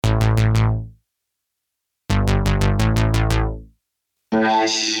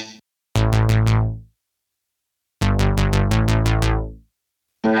Fresh.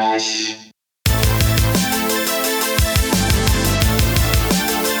 Fresh.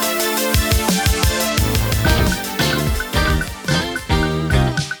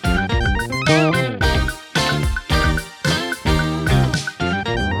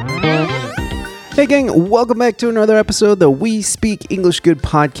 Hey gang, welcome back to another episode of the We Speak English Good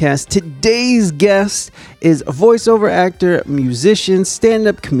podcast. Today's guest is a voiceover actor, musician,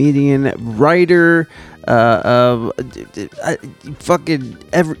 stand-up comedian, writer, fucking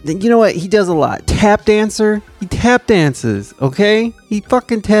everything. You know what? He does a lot. Tap dancer. He tap dances, okay? He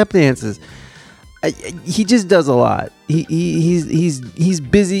fucking tap dances. He just does a lot. He's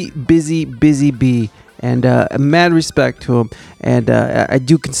busy bee. And mad respect to him. And I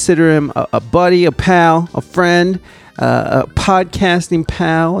do consider him a buddy, a pal, a friend, a podcasting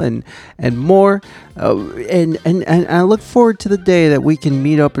pal, and more. And I look forward to the day that we can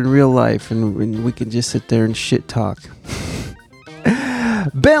meet up in real life and we can just sit there and shit talk.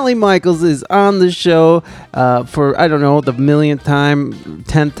 Bentley Michaels is on the show for, I don't know, the millionth time,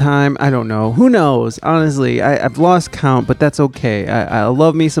 10th time, I don't know. Who knows? Honestly, I've lost count, but that's okay. I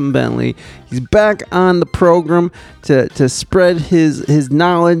love me some Bentley. He's back on the program to spread his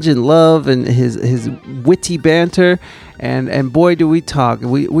knowledge and love and his witty banter. And boy, do we talk.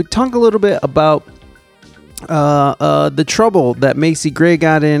 We talk a little bit about the trouble that Macy Gray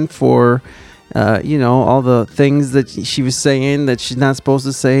got in for... all the things that she was saying that she's not supposed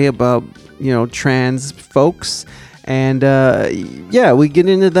to say about, trans folks. And, we get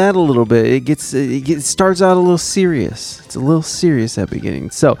into that a little bit. It starts out a little serious. It's a little serious at the beginning.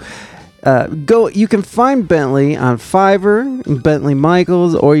 So, you can find Bentley on Fiverr, Bentley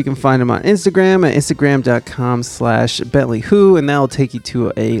Michaels, or you can find him on Instagram at instagram.com/BentleyWho, and that'll take you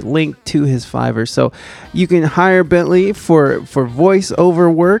to a link to his Fiverr. So you can hire Bentley for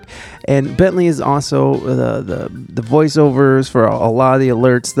voiceover work, and Bentley is also the voiceovers for a lot of the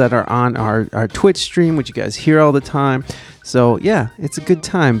alerts that are on our Twitch stream, which you guys hear all the time. So yeah, it's a good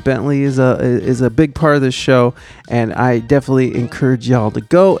time. Bentley is a big part of the show, and I definitely encourage y'all to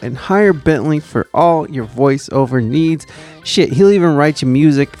go and hire Bentley for all your voiceover needs. Shit, he'll even write you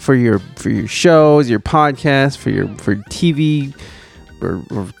music for your shows, your podcasts, for TV or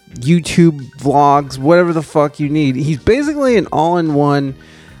YouTube vlogs, whatever the fuck you need. He's basically an all-in-one,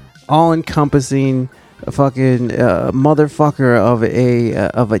 all-encompassing fucking motherfucker of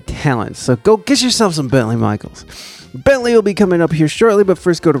a talent. So go get yourself some Bentley Michaels. Bentley will be coming up here shortly, but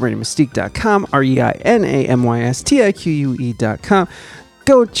first go to ReinaMystique.com, ReinaMystique.com.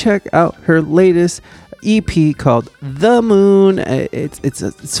 Go check out her latest EP called The Moon.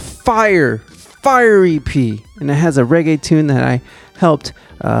 It's fire EP, and it has a reggae tune that I helped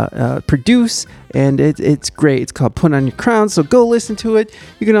produce, and it's great. It's called Put On Your Crown, so go listen to it.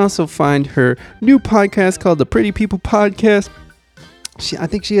 You can also find her new podcast called The Pretty People Podcast. I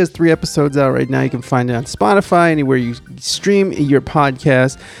think she has 3 episodes out right now. You can find it on Spotify, anywhere you stream your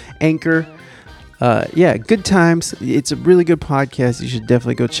podcast, Anchor. Good times. It's a really good podcast. You should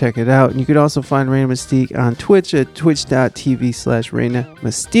definitely go check it out. And you could also find Reina Mystique on Twitch at twitch.tv/Reina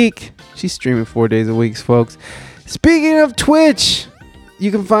Mystique. She's streaming 4 days a week, folks. Speaking of Twitch,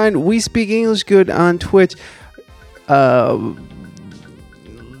 you can find We Speak English Good on Twitch.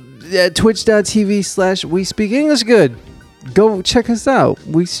 Twitch.tv/We Speak English Good. Go check us out.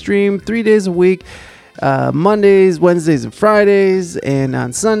 We stream 3 days a week, Mondays, Wednesdays, and Fridays, and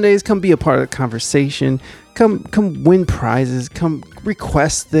on Sundays. Come be a part of the conversation. Come win prizes. Come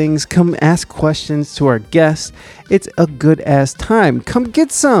request things. Come ask questions to our guests. It's a good ass time. Come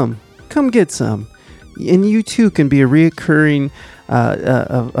get some. And you too can be a reoccurring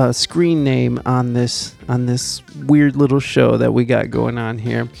screen name on this weird little show that we got going on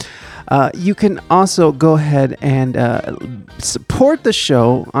here. You can also go ahead and support the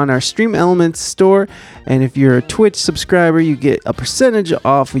show on our Stream Elements store. And if you're a Twitch subscriber, you get a percentage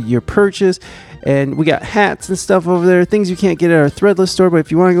off of your purchase. And we got hats and stuff over there, things you can't get at our Threadless store. But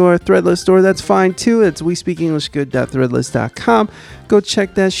if you want to go to our Threadless store, that's fine too. It's WeSpeakEnglishGood.threadless.com. Go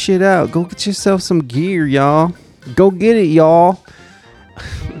check that shit out. Go get yourself some gear, y'all. Go get it, y'all.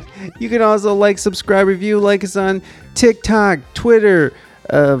 You can also subscribe, review, like us on TikTok, Twitter,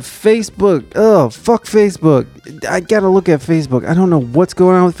 Facebook. Oh, fuck Facebook. I gotta look at Facebook. I don't know what's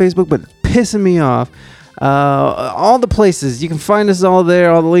going on with Facebook, but it's pissing me off. All the places. You can find us all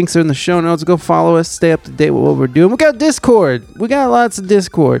there. All the links are in the show notes. Go follow us. Stay up to date with what we're doing. We got Discord. We got lots of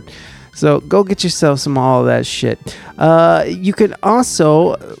Discord. So go get yourself some all of that shit. You can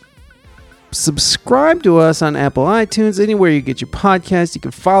also subscribe to us on Apple iTunes, anywhere you get your podcast. You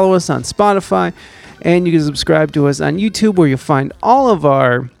can follow us on Spotify, and you can subscribe to us on YouTube, where you'll find all of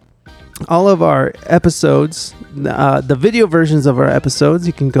our episodes, the video versions of our episodes.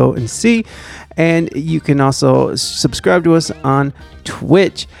 You can go and see, and you can also subscribe to us on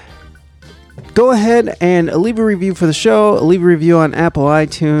Twitch. Go ahead and leave a review for the show. Leave a review on Apple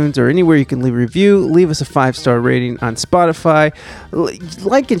iTunes or anywhere you can leave a review. Leave us a 5-star rating on Spotify.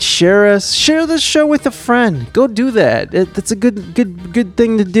 Like and share us. Share this show with a friend. Go do that. That's a good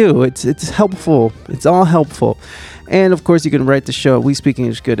thing to do. It's helpful. It's all helpful. And of course, you can write the show at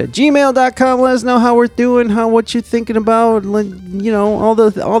WeSpeakEnglishGood@gmail.com. Let us know how we're doing, what you're thinking about, all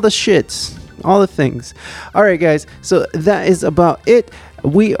the shits, all the things. All right, guys. So that is about it.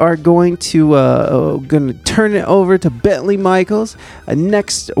 We are going to turn it over to Bentley Michaels.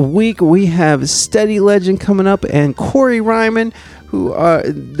 Next week we have Steady Legend coming up and Corey Ryman, who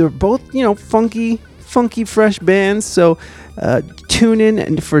they're both funky fresh bands. So tune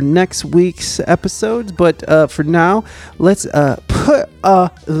in for next week's episodes. But for now, let's put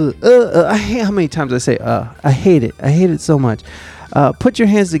I hate how many times I say I hate it. I hate it so much. Put your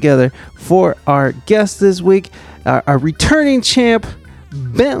hands together for our guest this week, our returning champ,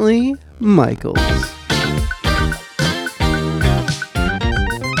 Bentley Michaels.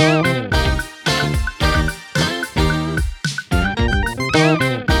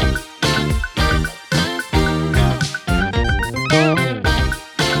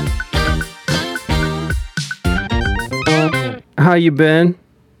 How you been?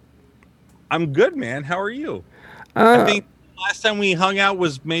 I'm good, man. How are you? I think last time we hung out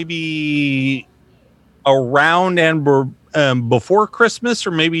was maybe around and before Christmas,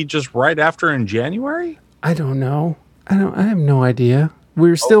 or maybe just right after in January. I don't know. I have no idea. We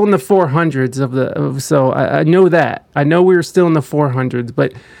were still in the 400s so I know that. I know we were still in the 400s,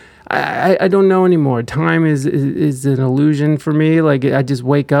 but I don't know anymore. Time is an illusion for me. Like, I just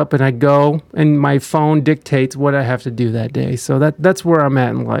wake up and I go, and my phone dictates what I have to do that day. So that's where I'm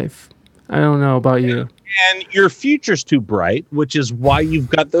at in life. I don't know about you. And your future's too bright, which is why you've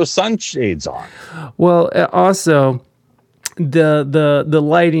got those sunshades on. Well, also, the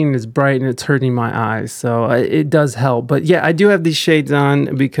lighting is bright and it's hurting my eyes, so it does help. But yeah, I do have these shades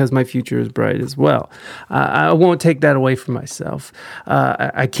on because my future is bright as well. I won't take that away from myself.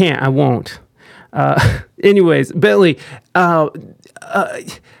 I can't. I won't. Anyways, Bentley, I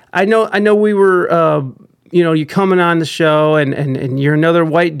know we were. You coming on the show and you're another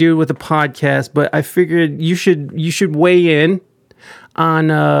white dude with a podcast, but I figured you should weigh in on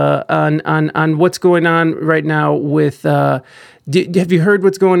what's going on right now with have you heard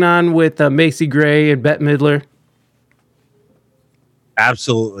what's going on with Macy Gray and Bette Midler?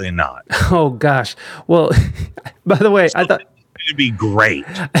 Absolutely not. Oh gosh. Well, by the way, I thought it'd be great.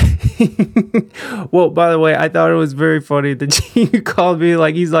 Well, by the way, I thought it was very funny that you called me.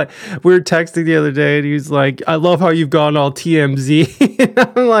 Like, he's like, we were texting the other day, and he was like, "I love how you've gone all TMZ." And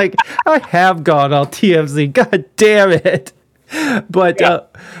I'm like, I have gone all TMZ. God damn it! But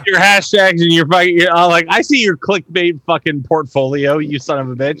your hashtags and your like, I see your clickbait fucking portfolio, you son of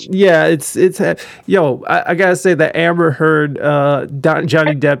a bitch. Yeah, it's yo. I gotta say that Amber Heard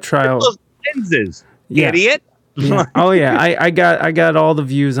Johnny Depp trial. Those lenses, yeah. Idiot. Yeah. Oh yeah, I got all the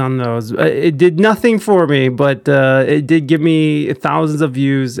views on those. It did nothing for me, but it did give me thousands of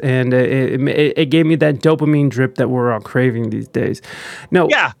views, and it gave me that dopamine drip that we're all craving these days. No,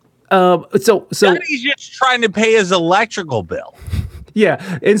 yeah. So Johnny's just trying to pay his electrical bill. Yeah,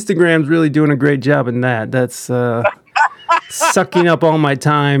 Instagram's really doing a great job in that. That's sucking up all my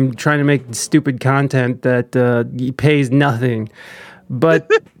time trying to make stupid content that pays nothing,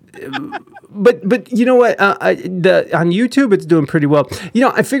 but. But you know what? On YouTube, it's doing pretty well.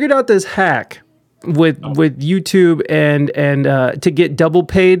 I figured out this hack with YouTube and to get double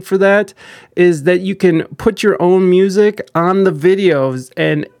paid for that is that you can put your own music on the videos,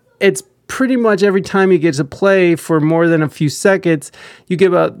 and it's pretty much every time you get to play for more than a few seconds, you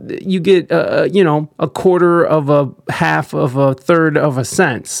get a quarter of a half of a third of a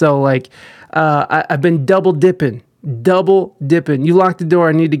cent. So like, I've been double dipping. You locked the door.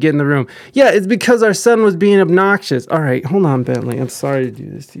 I need to get in the room. Yeah, it's because our son was being obnoxious. All right, hold on, Bentley. I'm sorry to do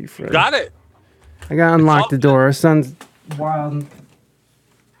this to you, Fred. Got it. I gotta unlock the door. Our son's wild.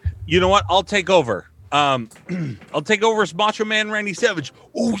 You know what? I'll take over. I'll take over as Macho Man Randy Savage.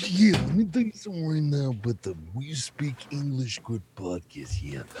 Oh yeah, let me tell you something right now. But the We Speak English Good podcast,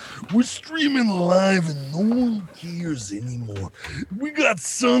 yeah, we're streaming live and no one cares anymore. We got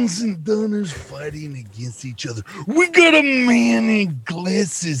sons and daughters fighting against each other. We got a man in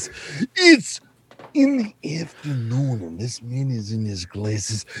glasses. It's in the afternoon, and this man is in his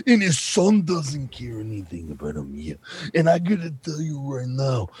glasses, and his son doesn't care anything about him yet. And I gotta tell you right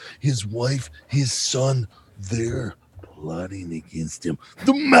now, his wife, his son, they're plotting against him.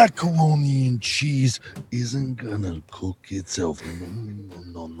 The macaroni and cheese isn't gonna cook itself.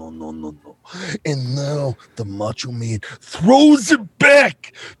 No. And now the Macho Man throws it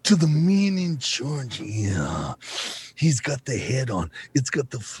back to the man in charge. Yeah. He's got the head on. It's got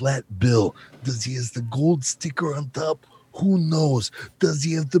the flat bill. Does he have the gold sticker on top? Who knows? Does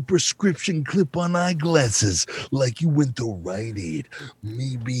he have the prescription clip-on eyeglasses like you went to Rite Aid?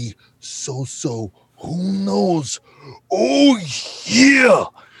 Maybe so. Who knows? Oh, yeah.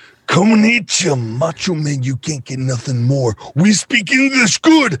 Coming at you, Macho Man. You can't get nothing more. We speak English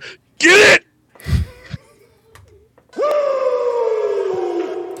good. Get it?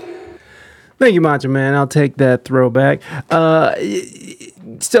 Thank you, Macho Man. I'll take that throwback.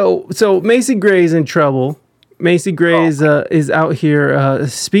 So Macy Gray's in trouble. Macy Gray is out here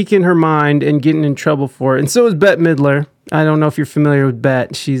speaking her mind and getting in trouble for it. And so is Bette Midler. I don't know if you're familiar with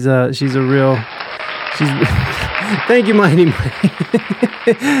Bette. She's a real... Thank you, Mighty Mighty.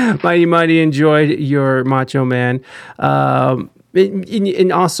 Mighty Mighty enjoyed your Macho Man.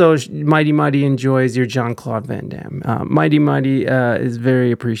 And also, Mighty Mighty enjoys your Jean-Claude Van Damme. Mighty Mighty is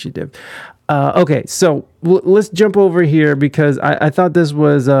very appreciative. Okay, so let's jump over here because I thought this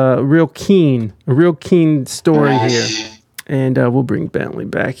was a real keen story here. And we'll bring Bentley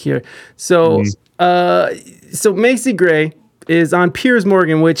back here. So, so Macy Gray is on Piers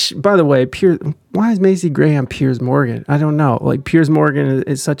Morgan, which, by the way, why is Macy Gray on Piers Morgan? I don't know. Like, Piers Morgan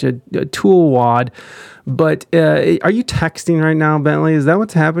is such a tool wad. But are you texting right now, Bentley? Is that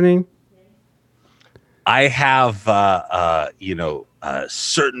what's happening? I have,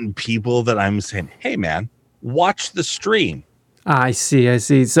 certain people that I'm saying, hey, man, watch the stream. I see.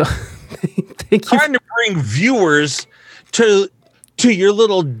 So thank you. Trying to bring viewers to your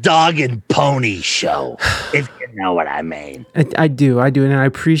little dog and pony show, if you know what I mean. I do, and I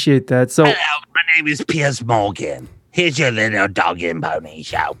appreciate that. So, hello, my name is Piers Morgan. Here's your little dog and pony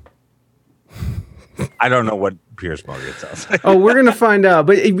show. I don't know what Piers Morgan sounds like. Oh, we're gonna find out.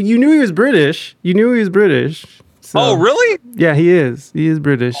 But you knew he was British. So. Oh, really? Yeah, he is. He is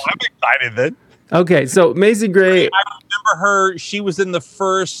British. Oh, I'm excited then. Okay, so Macy Gray. I remember her. She was in the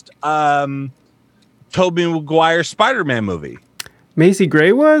first Tobey Maguire Spider-Man movie. Macy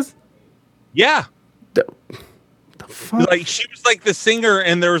Gray was? Yeah. The fuck? Like, she was like the singer,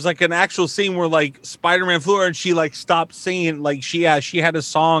 and there was like an actual scene where like Spider-Man flew her, and she like stopped singing. Like she had a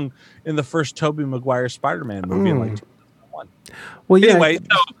song in the first Tobey Maguire Spider-Man movie in like 2001. Well, yeah. Anyway,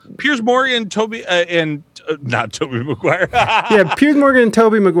 so Piers Morgan, not Tobey Maguire. Yeah, Piers Morgan and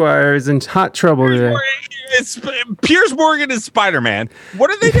Tobey Maguire is in hot trouble today. Piers Morgan is Spider-Man. What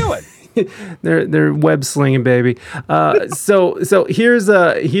are they doing? they're web slinging, baby. So here's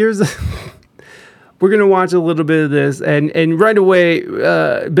we're gonna watch a little bit of this, and right away,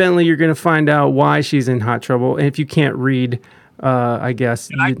 Bentley, you're gonna find out why she's in hot trouble. And if you can't read, I guess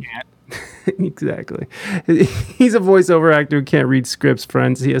I can't. Exactly. He's a voiceover actor who can't read scripts,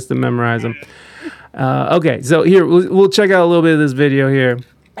 friends. He has to memorize them. Okay, so here we'll check out a little bit of this video here.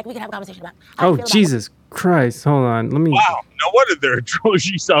 Like we can have a conversation about. Oh, Jesus Christ! Hold on, let me. Wow, no wonder they're a troll.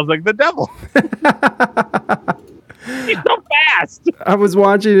 She sounds like the devil. He's so fast. I was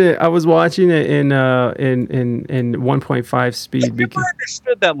watching it in 1.5 speed. I never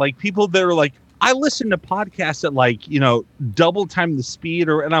understood that. Like, people that are like, I listen to podcasts at like, double time the speed,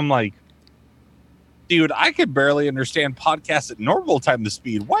 and I'm like, dude, I could barely understand podcasts at normal time the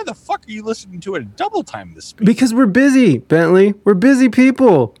speed. Why the fuck are you listening to it at double time the speed? Because we're busy, Bentley. We're busy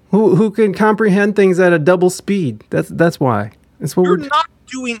people who can comprehend things at a double speed. That's why. That's what You're not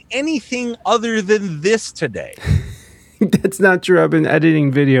doing anything other than this today. That's not true. I've been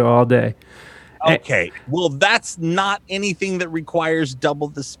editing video all day. Okay, well, that's not anything that requires double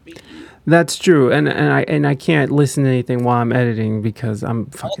the speed. That's true, and I can't listen to anything while I'm editing because I'm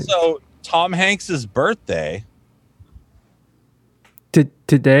fucking. Also, Tom Hanks's birthday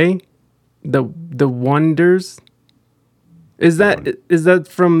today, the Wonders. Is that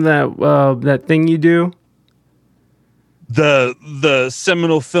from that thing you do? The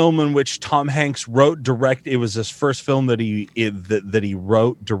seminal film in which Tom Hanks it was his first film that he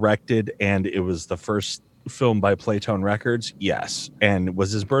wrote, directed, and it was the first film by Playtone Records. Yes. And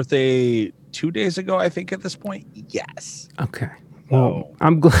was his birthday 2 days ago, I think, at this point? Yes. Okay. Well,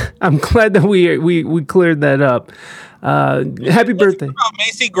 I'm glad that we cleared that up. Happy birthday. About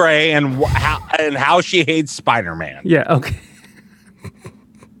Macy Gray and how she hates Spider-Man. Yeah, okay.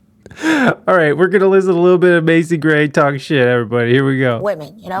 All right, we're going to listen to a little bit of Macy Gray talk shit, everybody. Here we go.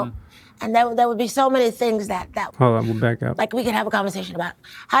 Women, And there would be so many things that Hold on, we'll back up. like we could have a conversation about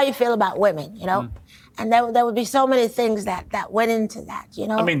how you feel about women, you know? And there would be so many things that went into that, you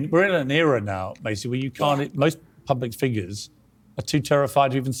know? I mean, we're in an era now, Macy, where you can't, most public figures are too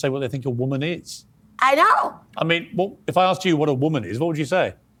terrified to even say what they think a woman is. I know. I mean, well, if I asked you what a woman is, what would you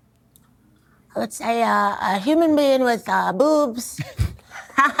say? Let's say a human being with boobs.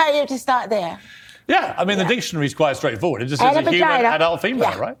 You have to start there. Yeah, I mean, the dictionary is quite straightforward. It just says And a a human, vagina. adult, female,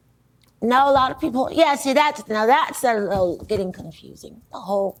 Yeah. right? No, a lot of people. Yeah, see, that's a little getting confusing. The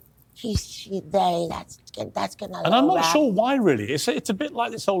whole he, she, they. That's getting a And I'm little not rough. sure why, really. It's a bit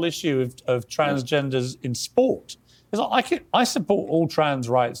like this whole issue of transgenders in sport. It's like I support all trans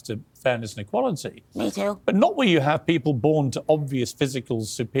rights to fairness and equality. Me too. But not where you have people born to obvious physical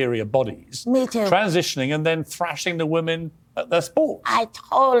superior bodies. Me too. Transitioning and then thrashing the women at their sport. I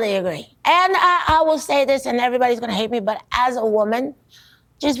totally agree. And I will say this, and everybody's going to hate me, but as a woman,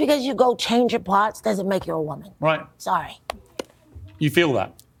 just because you go change your parts doesn't make you a woman. Right. Sorry. You feel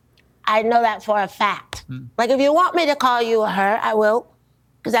that? I know that for a fact. Like, if you want me to call you a her, I will,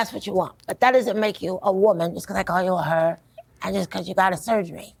 because that's what you want. But that doesn't make you a woman just because I call you a her and just because you got a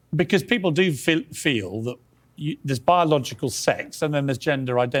surgery. Because people do feel that there's biological sex and then there's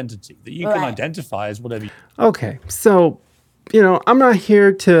gender identity, that you can Right. identify as whatever you... Okay, so, I'm not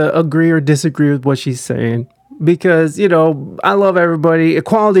here to agree or disagree with what she's saying because, I love everybody,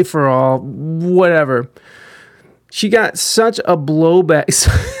 equality for all, whatever. She got such a blowback.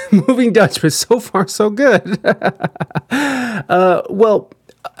 Moving Dutch, but so far so good.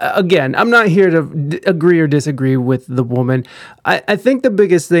 Again, I'm not here to agree or disagree with the woman. I think the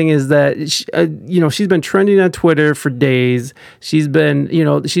biggest thing is that she's been trending on Twitter for days. She's been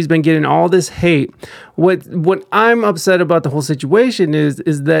getting all this hate. What I'm upset about the whole situation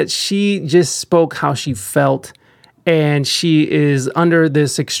is that she just spoke how she felt. And she is under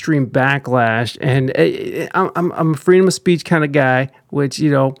this extreme backlash. And I'm a freedom of speech kind of guy, which,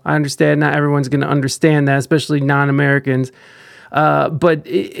 I understand not everyone's going to understand that, especially non-Americans. But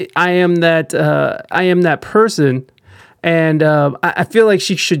I am that person. And I feel like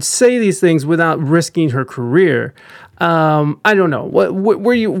she should say these things without risking her career. I don't know.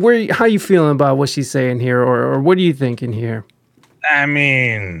 How are you feeling about what she's saying here? Or what are you thinking here? I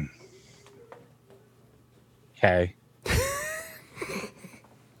mean... Okay.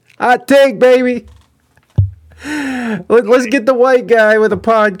 Hot take, baby. Let's get the white guy with a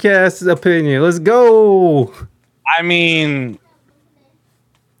podcast opinion. Let's go. I mean,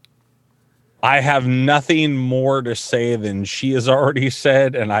 I have nothing more to say than she has already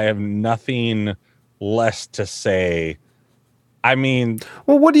said, and I have nothing less to say. I mean,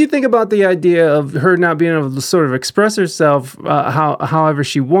 well, what do you think about the idea of her not being able to sort of express herself however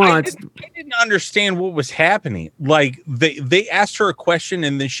she wants? I didn't understand what was happening. Like they asked her a question,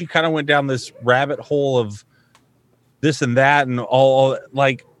 and then she kind of went down this rabbit hole of this and that, and all.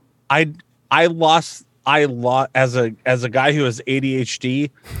 Like, I lost as a guy who has ADHD.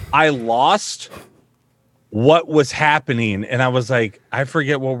 I lost what was happening, and I was like, I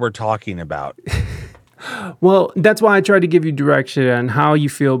forget what we're talking about. Well, that's why I tried to give you direction on how you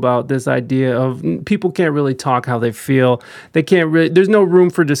feel about this idea of people can't really talk how they feel. They can't really. There's no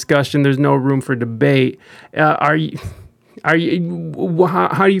room for discussion. There's no room for debate. How do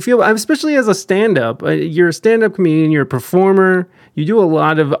you feel, especially as a stand-up? You're a stand-up comedian. You're a performer. You do a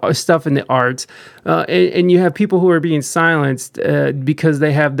lot of stuff in the arts, and you have people who are being silenced because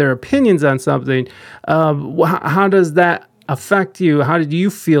they have their opinions on something. How does that affect you? How did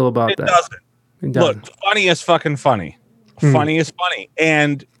you feel about that? It doesn't. Look, funny is fucking funny. Funny is funny.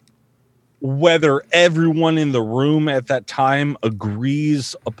 And whether everyone in the room at that time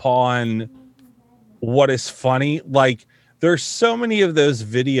agrees upon what is funny, like there's so many of those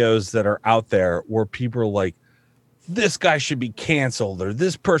videos that are out there where people are like, this guy should be canceled or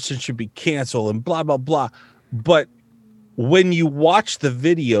this person should be canceled and blah, blah, blah. But when you watch the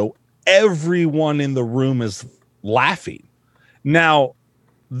video, everyone in the room is laughing. Now,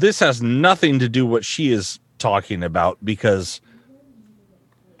 this has nothing to do what she is talking about because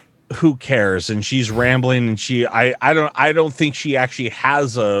who cares? And she's rambling and I don't think she actually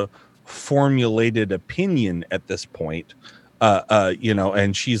has a formulated opinion at this point.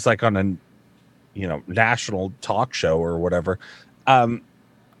 And she's like on a, national talk show or whatever. But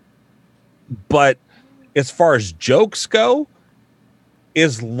as far as jokes go,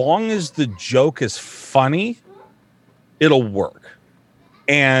 as long as the joke is funny, it'll work.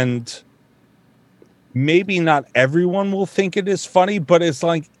 And maybe not everyone will think it is funny, but it's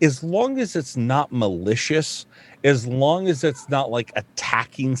like, as long as it's not malicious, as long as it's not like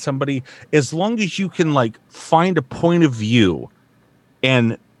attacking somebody, as long as you can like find a point of view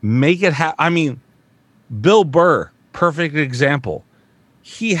and make it I mean, Bill Burr, perfect example.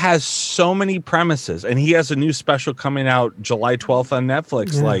 He has so many premises, and he has a new special coming out July 12th on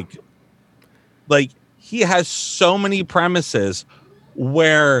Netflix. Yeah. Like he has so many premises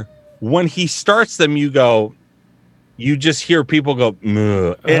where when he starts them, you just hear people go,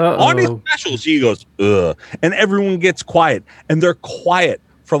 "Ugh." And on his specials, he goes, "Ugh," and everyone gets quiet, and they're quiet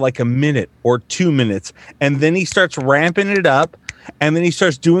for like a minute or 2 minutes, and then he starts ramping it up, and then he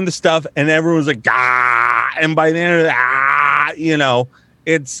starts doing the stuff, and everyone's like, "Ah!" And by the end of it, you know,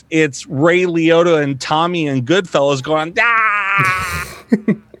 it's Ray Liotta and Tommy and Goodfellas going, "Ah!"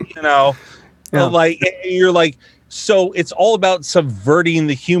 You know, Yeah. like you're like, so it's all about subverting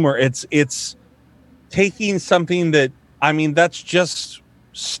the humor. It's taking something that, I mean, that's just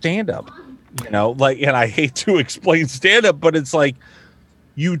stand up, you know, like, and I hate to explain stand up, but it's like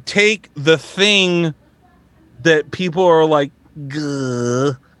you take the thing that people are like,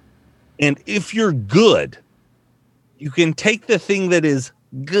 "Gah," and if you're good, you can take the thing that is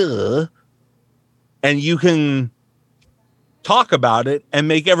good and you can talk about it and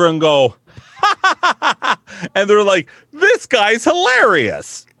make everyone go, and they're like, "This guy's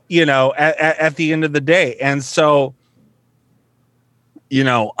hilarious," you know, at the end of the day. And so, you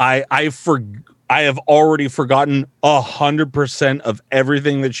know, I have already forgotten 100% of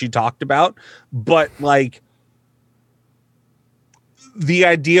everything that she talked about, but like the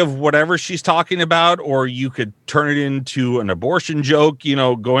idea of whatever she's talking about, or you could turn it into an abortion joke, you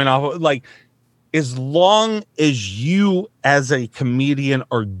know, going off, like, as long as you as a comedian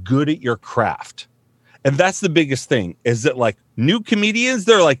are good at your craft. And that's the biggest thing, is that like new comedians,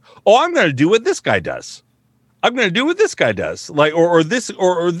 they're like, "Oh, I'm going to do what this guy does. I'm going to do what this guy does." Like, or this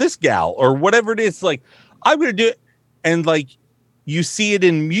gal, or whatever it is. Like, I'm going to do it. And like, you see it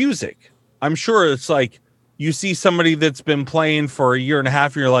in music. I'm sure it's like, you see somebody that's been playing for a year and a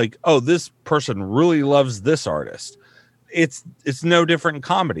half, and you're like, "Oh, this person really loves this artist." It's no different in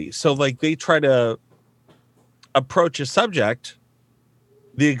comedy. So like, they try to approach a subject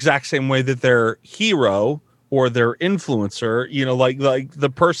the exact same way that their hero or their influencer, you know, like the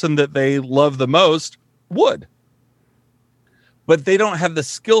person that they love the most would. But they don't have the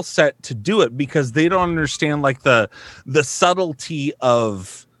skill set to do it, because they don't understand like the subtlety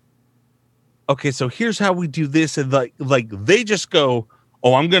of, okay, so here's how we do this. And like they just go,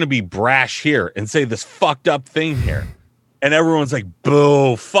 "Oh, I'm going to be brash here and say this fucked up thing here." And everyone's like,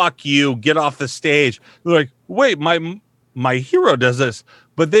 "Boo, fuck you, get off the stage." They're like, "Wait, my hero does this."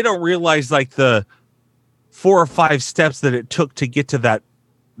 But they don't realize like the 4 or 5 steps that it took to get to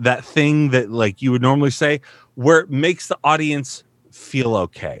that thing that like you would normally say, where it makes the audience feel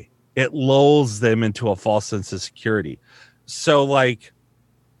okay. It lulls them into a false sense of security. So like,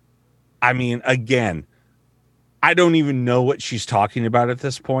 I mean, again, I don't even know what she's talking about at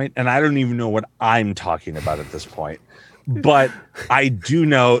this point, and I don't even know what I'm talking about at this point. But I do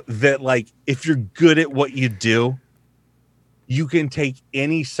know that like, if you're good at what you do, you can take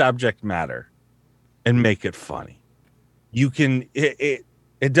any subject matter and make it funny. You can, it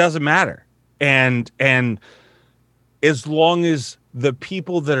doesn't matter. And as long as the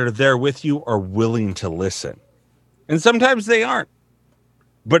people that are there with you are willing to listen, and sometimes they aren't,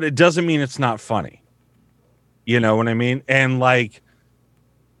 but it doesn't mean it's not funny. You know what I mean? And like,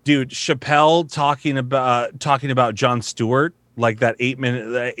 dude, Chappelle talking about Jon Stewart, like that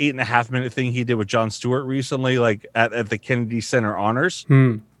 8.5 minute thing he did with Jon Stewart recently, like at the Kennedy Center honors.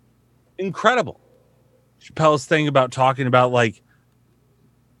 Incredible. Chappelle's thing about talking about like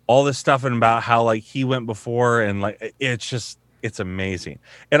all this stuff, and about how like he went before, and like, it's amazing.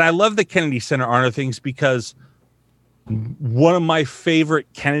 And I love the Kennedy Center honor things, because one of my favorite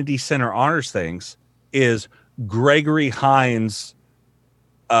Kennedy Center honors things is Gregory Hines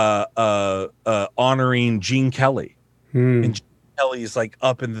honoring Gene Kelly. And Gene Kelly's like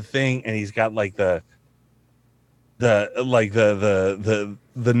up in the thing, and he's got like the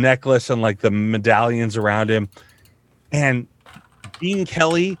necklace and like the medallions around him. And Gene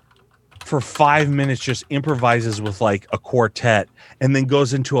Kelly for 5 minutes just improvises with like a quartet, and then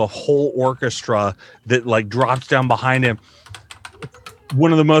goes into a whole orchestra that like drops down behind him.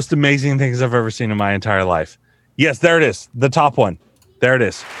 One of the most amazing things I've ever seen in my entire life. Yes, there it is. The top one. There it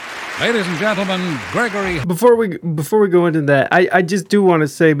is. Ladies and gentlemen, Gregory. Before we go into that, I just do want to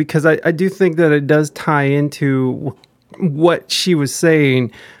say, because I do think that it does tie into what she was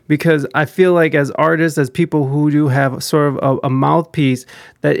saying, because I feel like as artists, as people who do have sort of a mouthpiece,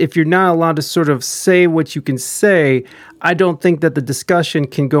 that if you're not allowed to sort of say what you can say, I don't think that the discussion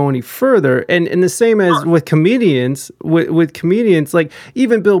can go any further. And the same as with comedians, with comedians, like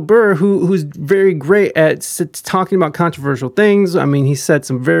even Bill Burr, who's very great at talking about controversial things. I mean, he said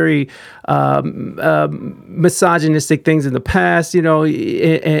some very misogynistic things in the past, you know,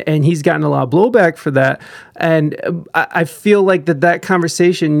 and he's gotten a lot of blowback for that. And I feel like that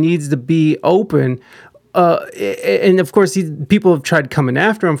conversation needs to be open. And of course, people have tried coming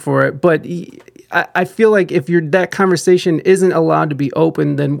after him for it, but I feel like if that conversation isn't allowed to be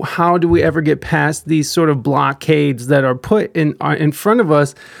open, then how do we ever get past these sort of blockades that are put in front of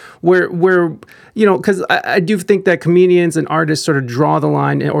us, where you know, because I do think that comedians and artists sort of draw the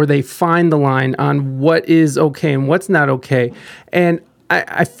line, or they find the line on what is okay and what's not okay. And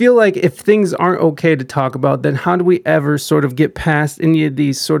I feel like if things aren't okay to talk about, then how do we ever sort of get past any of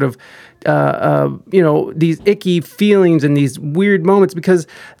these sort of you know, these icky feelings and these weird moments? Because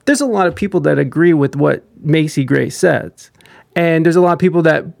there's a lot of people that agree with what Macy Gray says. And there's a lot of people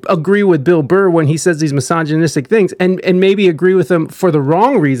that agree with Bill Burr when he says these misogynistic things, and maybe agree with him for the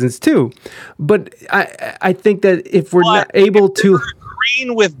wrong reasons too. But I think that if we're not able to...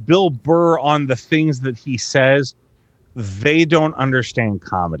 agreeing with Bill Burr on the things that he says, they don't understand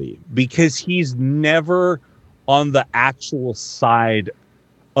comedy, because he's never on the actual side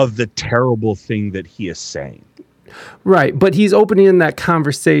of the terrible thing that he is saying. Right, but he's opening that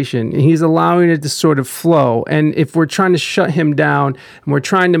conversation and he's allowing it to sort of flow. And if we're trying to shut him down and we're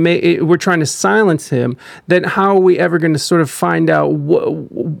trying to silence him, then how are we ever going to sort of find out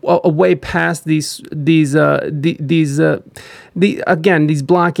a way past these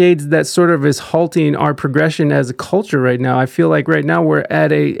blockades that sort of is halting our progression as a culture right now? I feel like right now we're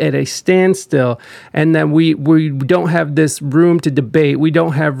at a standstill, and that we don't have this room to debate. We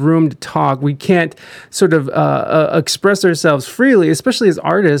don't have room to talk. We can't sort of express ourselves freely, especially as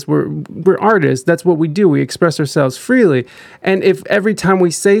artists. We're artists. That's what we do. We express ourselves freely. And if every time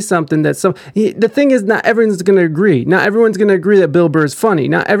we say something the thing is, not everyone's going to agree. Not everyone's going to agree that Bill Burr is funny.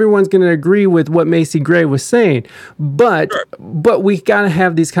 Not everyone's going to agree with what Macy Gray was saying. But we got to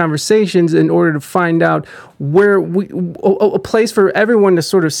have these conversations in order to find out where a place for everyone to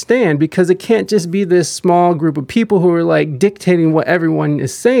sort of stand, because it can't just be this small group of people who are like dictating what everyone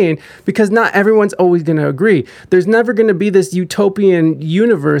is saying, because not everyone's always going to agree. There's never going to be this utopian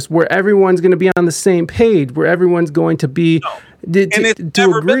universe where everyone's going to be on the same page, where everyone's going to be to agree. It's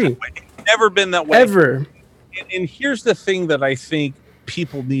never been that way. Ever. And here's the thing that I think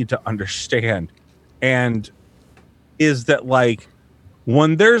people need to understand, and is that, like,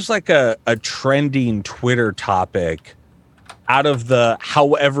 when there's like a trending Twitter topic out of the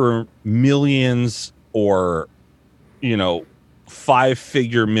however millions, or, you know,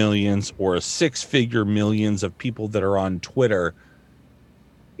 5-figure millions or 6-figure millions of people that are on Twitter,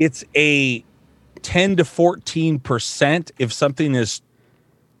 it's a 10 to 14% if something is,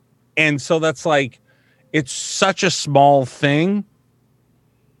 and so that's like, it's such a small thing,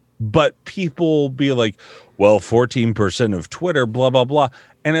 but people be like, well, 14% of Twitter, blah, blah, blah.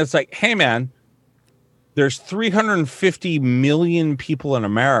 And it's like, hey, man, there's 350 million people in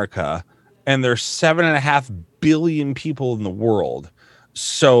America, and there's 7.5 billion people in the world.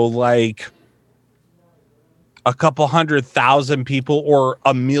 So, like, a couple 100,000 people, or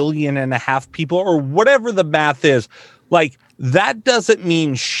 1.5 million people, or whatever the math is, like, that doesn't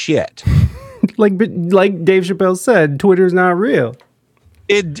mean shit. like Dave Chappelle said, Twitter's not real.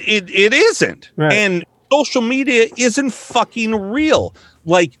 It isn't. Right. And social media isn't fucking real.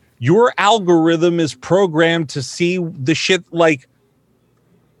 Like, your algorithm is programmed to see the shit. Like,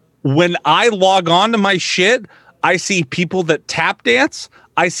 when I log on to my shit, I see people that tap dance,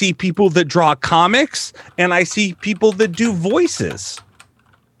 I see people that draw comics, and I see people that do voices.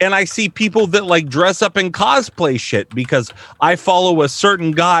 And I see people that like dress up in cosplay shit, because I follow a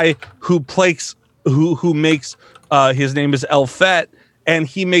certain guy who makes his name is Elfette, and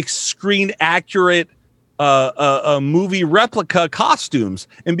he makes screen accurate movie replica costumes.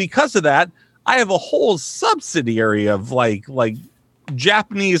 And because of that, I have a whole subsidiary of like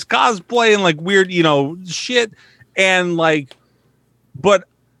Japanese cosplay and like weird, you know, shit. And like, but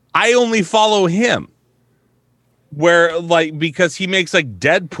I only follow him, where like, because he makes like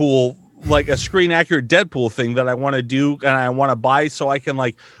Deadpool, like a screen accurate Deadpool thing that I want to do and I want to buy, so I can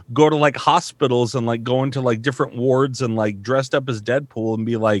like go to like hospitals and like go into like different wards and like dressed up as Deadpool and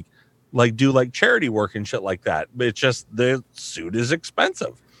be like do like charity work and shit like that. But it's just, the suit is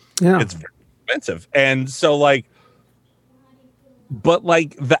expensive. Yeah, it's very expensive. And so like, but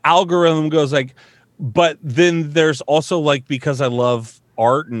like the algorithm goes like, but then there's also like, because I love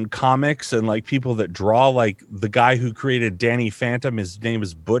art and comics and like people that draw, like the guy who created Danny Phantom, his name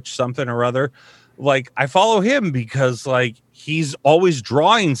is Butch something or other. Like I follow him because like he's always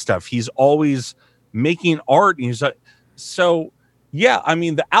drawing stuff. He's always making art. And he's like, so yeah, I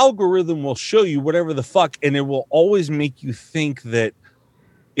mean, the algorithm will show you whatever the fuck, and it will always make you think that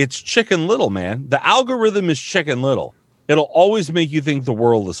it's Chicken Little, man. The algorithm is Chicken Little. It'll always make you think the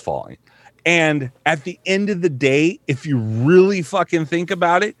world is falling. And at the end of the day, if you really fucking think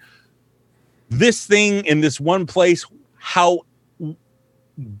about it, this thing in this one place,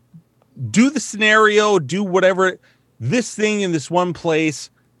 do the scenario, do whatever, this thing in this one place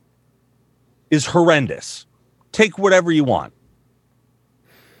is horrendous. Take whatever you want.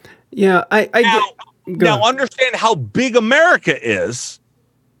 Yeah, now understand how big America is,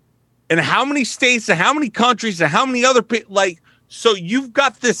 and how many states and how many countries and how many other people. Like, so you've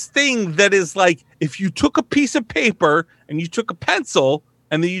got this thing that is like, if you took a piece of paper and you took a pencil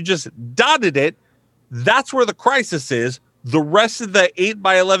and then you just dotted it, that's where the crisis is. The rest of the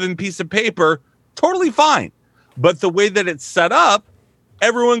 8x11 piece of paper, totally fine. But the way that it's set up,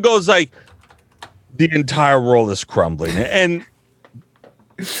 everyone goes like, the entire world is crumbling, and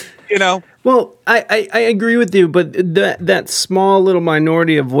you know. Well, I agree with you, but that small little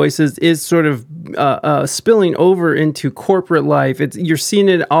minority of voices is sort of spilling over into corporate life. You're seeing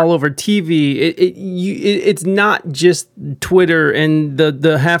it all over TV. It's not just Twitter and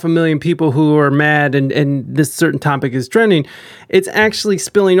the 500,000 people who are mad and this certain topic is trending. It's actually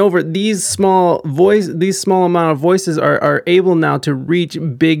spilling over. These small amount of voices are able now to reach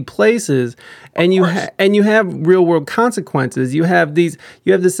big places, and you have real world consequences. You have this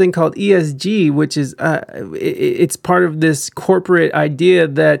thing called ESG, which is it's part of this corporate idea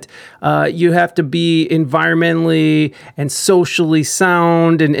that you have to be environmentally and socially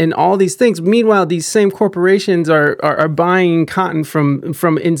sound and all these things. Meanwhile, these same corporations are buying cotton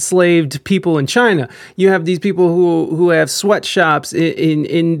from enslaved people in China. You have these people who have sweatshops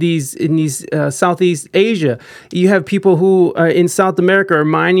in these Southeast Asia. You have people who in South America are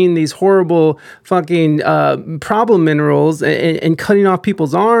mining these horrible fucking problem minerals and cutting off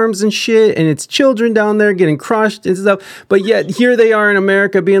people's arms and shit, and it's children down there getting crushed and stuff. But yet here they are in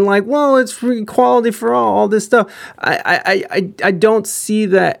America being like, well, it's free equality for all this stuff. I don't see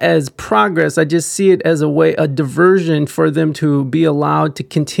that as progress. I just see it as a diversion for them to be allowed to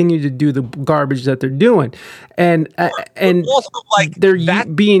continue to do the garbage that they're doing, and also, like, they're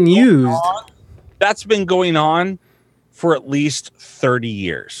being used. That's been going on for at least 30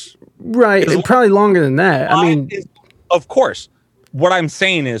 years. Right, and probably longer than that. I mean, of course, what I'm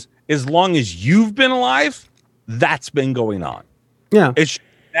saying is, as long as you've been alive, that's been going on. Yeah. It's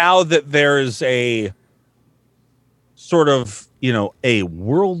now that there's a sort of, a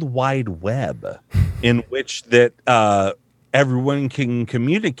world wide web in which that everyone can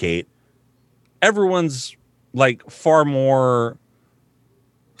communicate. Everyone's like far more.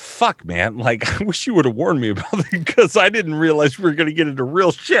 Fuck, man. Like, I wish you would have warned me about it, because I didn't realize we were going to get into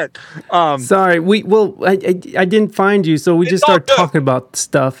real shit. Sorry. I didn't find you, so we just started talking about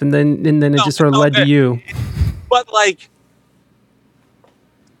stuff, and then it just sort of led to you. But like,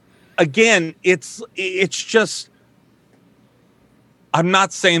 again, it's just, I'm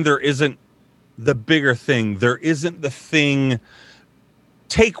not saying there isn't the bigger thing. There isn't the thing.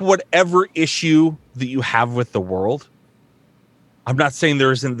 Take whatever issue that you have with the world. I'm not saying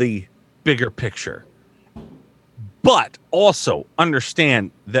there isn't the bigger picture, but also understand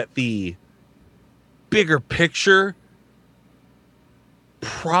that the bigger picture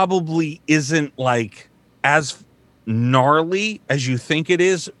probably isn't like as gnarly as you think it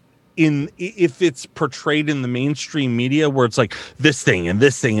is if it's portrayed in the mainstream media, where it's like this thing and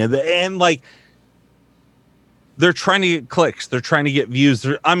this thing and like they're trying to get clicks, they're trying to get views.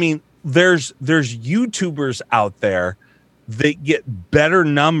 There's YouTubers out there that get better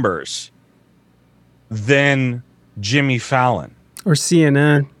numbers than Jimmy Fallon or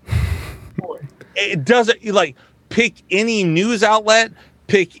CNN. It doesn't, like, pick any news outlet,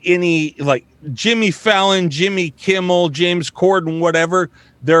 pick any, like, Jimmy Fallon, Jimmy Kimmel, James Corden, whatever.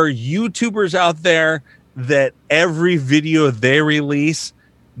 There are YouTubers out there that every video they release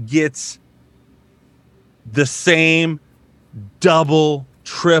gets the same double,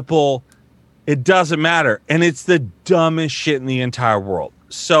 triple. It doesn't matter. And it's the dumbest shit in the entire world.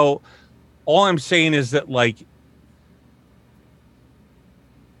 So all I'm saying is that, like,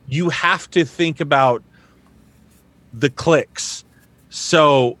 you have to think about the clicks.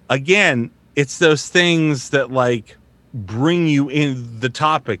 So again, it's those things that like bring you in, the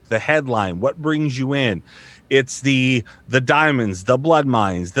topic, the headline, what brings you in. It's the diamonds, the blood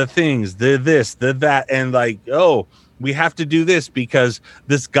mines, the things, the this, the that, and like, oh, we have to do this because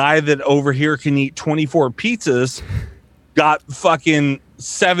this guy that over here can eat 24 pizzas got fucking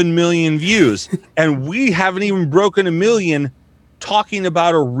 7 million views, and we haven't even broken 1 million talking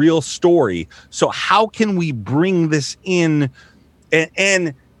about a real story. So how can we bring this in?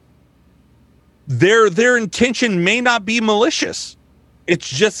 And their intention may not be malicious. It's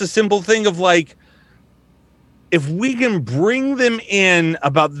just a simple thing of like, if we can bring them in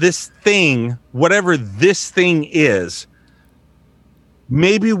about this thing, whatever this thing is,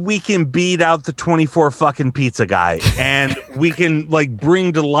 maybe we can beat out the 24 fucking pizza guy, and we can like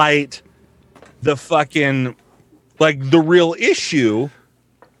bring to light the fucking, like, the real issue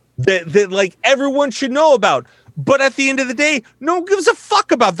that like everyone should know about. But at the end of the day, no one gives a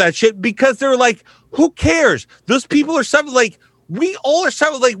fuck about that shit, because they're like, who cares? Those people are something like, we all are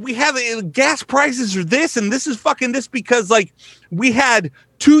something like, we have gas prices are this, and this is fucking this, because like we had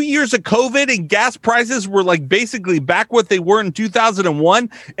 2 years of COVID and gas prices were like basically back what they were in 2001,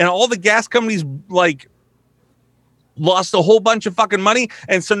 and all the gas companies like lost a whole bunch of fucking money,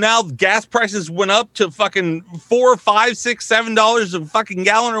 and so now gas prices went up to fucking $4, $5, $6, $7 a fucking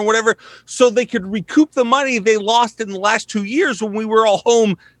gallon or whatever, so they could recoup the money they lost in the last 2 years when we were all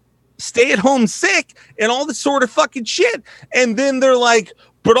home, stay at home sick and all this sort of fucking shit. And then they're like,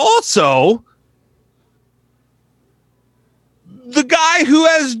 but also the guy who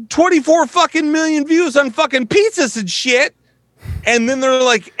has 24 fucking million views on fucking pizzas and shit. And then they're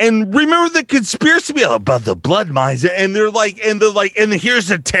like, and remember the conspiracy about the blood mines, and they're like, and here's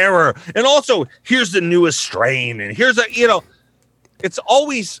the terror, and also here's the newest strain, and here's a, you know, it's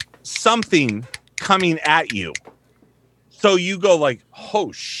always something coming at you. So you go like,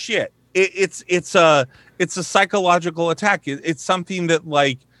 oh shit! It's a psychological attack. It's something that,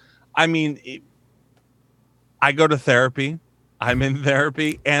 like, I mean, I go to therapy. I'm in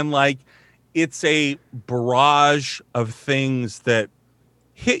therapy, and like, it's a barrage of things that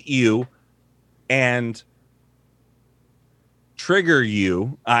hit you and trigger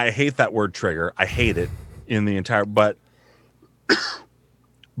you. I hate that word trigger. I hate it in the entire, but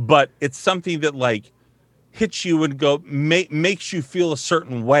it's something that like hits you and makes you feel a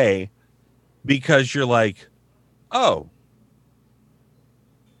certain way, because you're like, oh,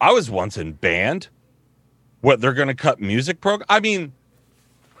 I was once in band. What, they're going to cut music program? I mean,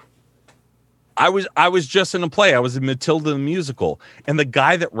 I was just in a play. I was in Matilda the musical, and the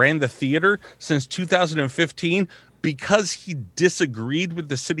guy that ran the theater since 2015, because he disagreed with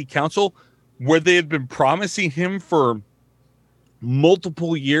the city council, where they had been promising him for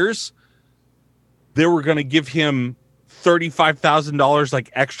multiple years, they were going to give him $35,000 like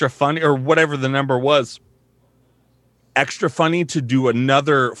extra funding, or whatever the number was, extra funding to do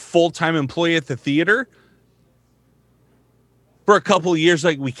another full-time employee at the theater for a couple of years,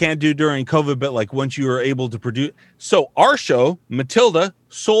 like we can't do during COVID, but like once you were able to produce. So our show, Matilda,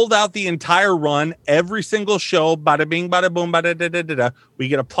 sold out the entire run, every single show, bada bing, bada boom, bada da da da da. We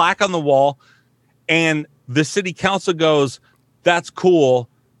get a plaque on the wall, and the city council goes, that's cool.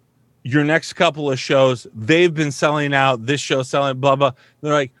 Your next couple of shows, they've been selling out, this show selling, blah, blah.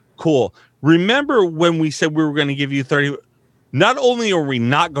 They're like, cool. Remember when we said we were going to give you 30? Not only are we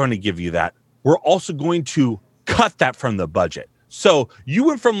not going to give you that, we're also going to cut that from the budget. So you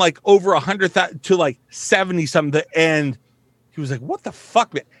went from like over 100,000 to like 70 something, and he was like, what the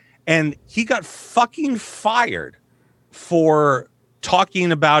fuck, man? And he got fucking fired for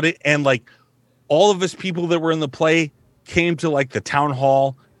talking about it. And like all of us people that were in the play came to like the town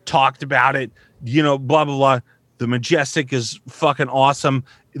hall, talked about it, you know, blah, blah, blah. The Majestic is fucking awesome.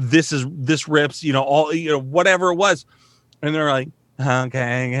 This rips, you know, all, you know, whatever it was. And they're like,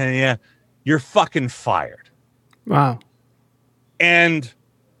 okay, yeah, you're fucking fired. Wow. And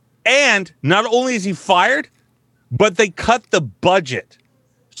not only is he fired, but they cut the budget,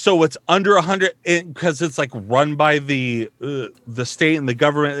 so it's under 100, because it's like run by the state and the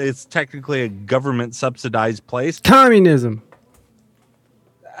government. It's technically a government subsidized place. Communism.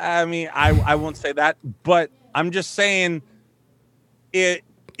 I mean, I won't say that, but I'm just saying it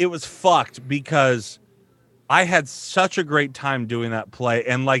was fucked, because I had such a great time doing that play.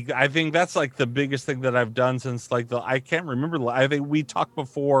 And like, I think that's like the biggest thing that I've done since like I can't remember. I think we talked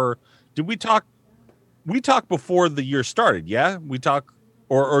before. We talked before the year started. Yeah. We talked,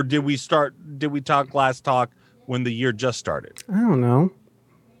 or did we talk last talk when the year just started? I don't know.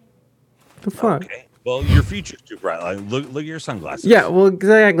 The fuck? Okay. Well, your future's too bright. Like, look at your sunglasses. Yeah. Well,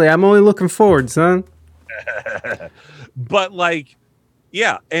 exactly. I'm only looking forward, son. But like,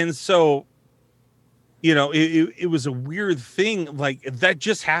 yeah. And so, you know, it was a weird thing, like that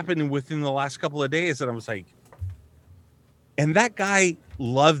just happened within the last couple of days, and I was like, And that guy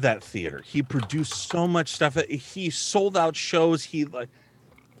loved that theater. He produced so much stuff. He sold out shows.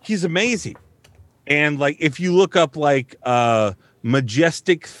 He's amazing. And like, if you look up like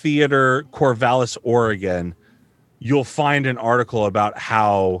Majestic Theater, Corvallis, Oregon, you'll find an article about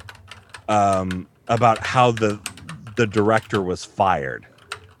how the director was fired.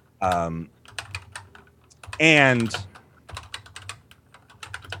 And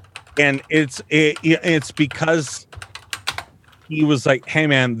it's because he was like, hey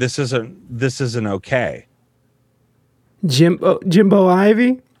man, this isn't okay. Jimbo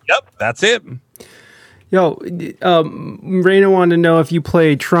Ivy? Yep, that's it. Yo, Raina wanted to know if you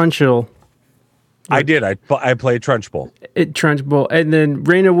played Trunchbull. I did. I played Trunchbull. Trunchbull. And then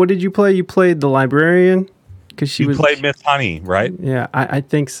Raina, what did you play? You played the librarian? Because she played Miss Honey, right? Yeah, I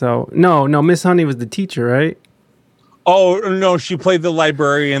think so. No, Miss Honey was the teacher, right? Oh no, she played the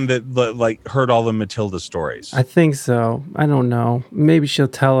librarian that like heard all the Matilda stories. I think so. I don't know. Maybe she'll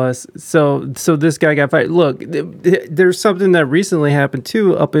tell us. So this guy got fired. Look, there's something that recently happened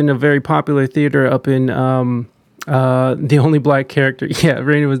too, up in a very popular theater up in the only black character. Yeah,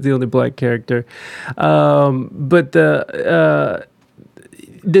 Raina was the only black character. But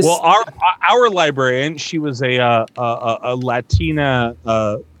this. Well, our librarian, she was a Latina.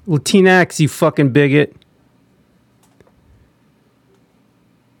 Latinx, you fucking bigot.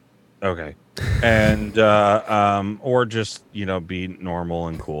 Okay. And or just, be normal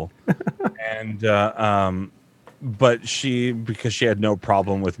and cool. And but because she had no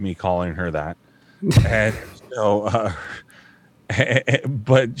problem with me calling her that. And so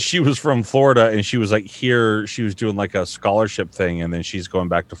but she was from Florida, and she was like here, she was doing like a scholarship thing, and then she's going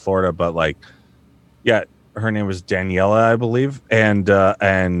back to Florida, but like, yeah, her name was Daniela, I believe. And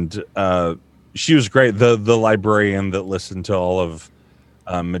she was great. The librarian that listened to all of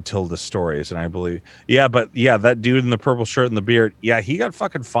Matilda stories, and I believe that dude in the purple shirt and the beard, he got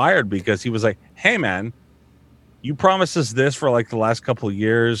fucking fired because he was like, hey man, you promised us this for like the last couple of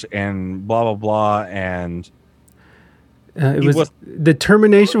years and blah blah blah. And the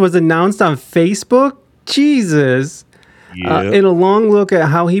termination was announced on Facebook. Jesus. Yep. In a long look at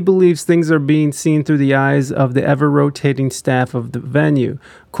how he believes things are being seen through the eyes of the ever-rotating staff of the venue.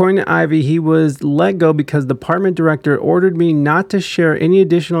 According to Ivy, he was let go because the department director ordered me not to share any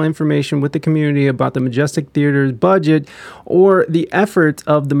additional information with the community about the Majestic Theater's budget or the efforts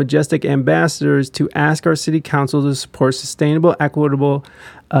of the Majestic ambassadors to ask our city council to support sustainable, equitable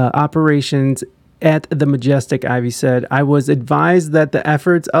operations at the Majestic. Ivy said, I was advised that the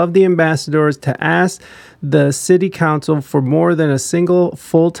efforts of the ambassadors to ask the city council for more than a single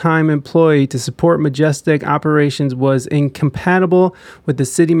full-time employee to support Majestic operations was incompatible with the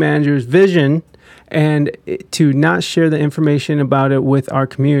city manager's vision and to not share the information about it with our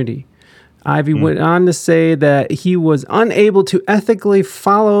community. Ivy went on to say that he was unable to ethically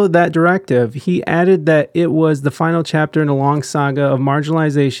follow that directive. He added that it was the final chapter in a long saga of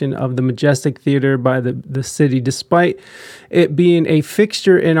marginalization of the Majestic Theater by the city, despite it being a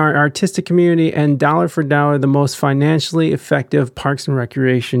fixture in our artistic community and dollar for dollar the most financially effective Parks and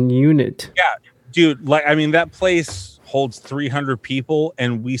Recreation unit. Yeah, dude, that place holds 300 people,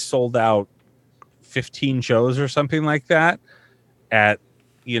 and we sold out 15 shows or something like that at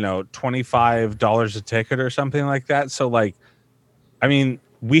 $25 a ticket or something like that. So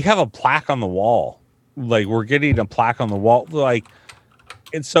we have a plaque on the wall. Like, we're getting a plaque on the wall. Like,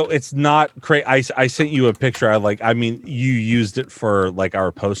 and so it's not crazy. I sent you a picture. You used it for like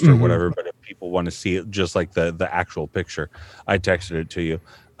our poster or whatever, but if people want to see it, just like the actual picture, I texted it to you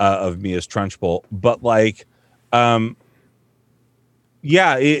of me as Trunchbull. But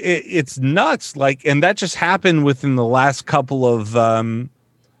it's nuts. Like, and that just happened within the last couple of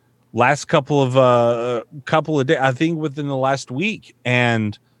days, I think within the last week,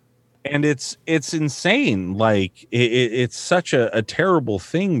 and it's insane. Like, it's such a terrible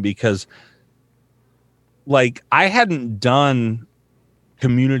thing because like I hadn't done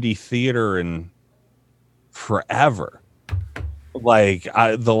community theater in forever. Like,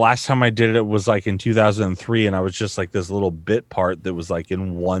 the last time I did it was like in 2003, and I was just like this little bit part that was like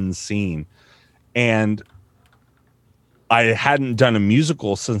in one scene, and I hadn't done a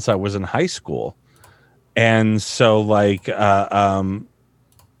musical since I was in high school. And so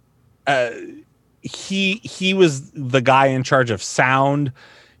he was the guy in charge of sound.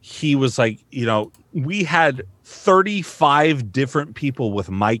 He was like, we had 35 different people with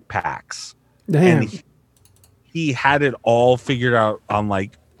mic packs. Damn. And he had it all figured out on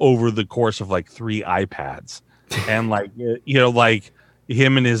like over the course of like 3 iPads. And like,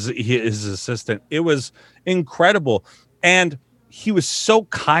 him and his assistant, it was incredible. And he was so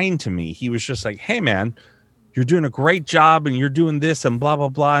kind to me. He was just like, hey man, you're doing a great job and you're doing this and blah, blah,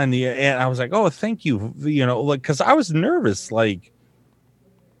 blah. And I was like, oh, thank you. You know, like, cause I was nervous. Like,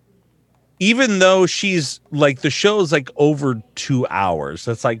 even though she's like, the show's like over 2 hours,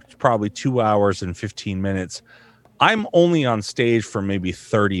 that's like probably 2 hours and 15 minutes. I'm only on stage for maybe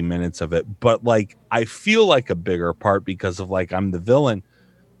 30 minutes of it, but like, I feel like a bigger part because of like, I'm the villain.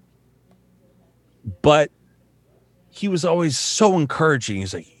 But he was always so encouraging.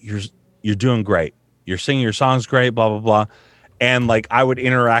 He's like, you're doing great. You're singing your songs great, blah, blah, blah. And like, I would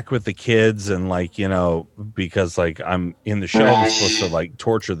interact with the kids and like, you know, because like I'm in the show, I'm supposed to like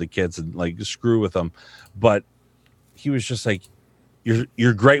torture the kids and like screw with them. But he was just like,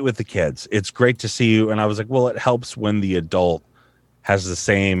 you're great with the kids. It's great to see you. And I was like, well, it helps when the adult has the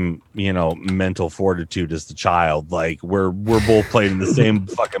same, you know, mental fortitude as the child. Like we're both playing in the same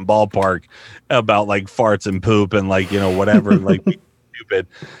fucking ballpark about like farts and poop and like, you know, whatever, like stupid.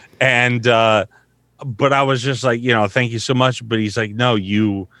 And, but I was just like, you know, thank you so much. But he's like, no,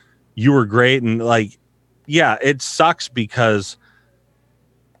 you were great. And like, yeah, it sucks because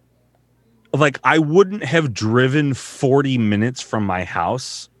like I wouldn't have driven 40 minutes from my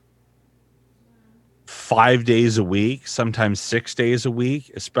house 5 days a week, sometimes 6 days a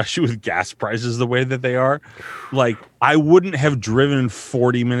week, especially with gas prices the way that they are. Like I wouldn't have driven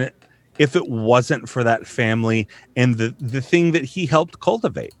 40 minutes if it wasn't for that family and the thing that he helped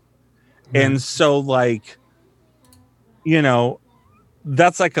cultivate. And so like, you know,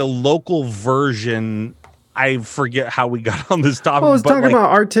 that's like a local version. I forget how we got on this topic. Well, I was talking like,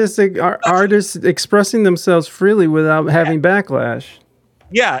 about artists expressing themselves freely without having backlash.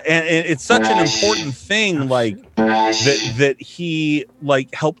 Yeah, and it's such an important thing, like that he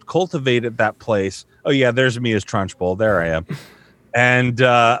like helped cultivate at that place. Oh yeah, there's me as Trunchbull. There I am. And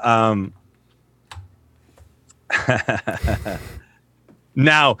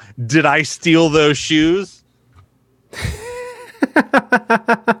now, did I steal those shoes?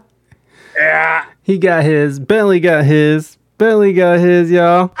 Yeah. He got his. Bentley got his. Bentley got his,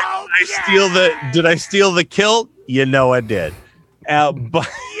 y'all. Did I steal the kilt? You know I did. But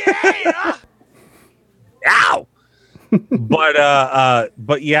ow.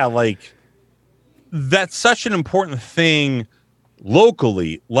 But yeah, like that's such an important thing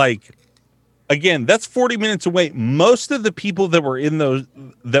locally. Like again, that's 40 minutes away. Most of the people that were in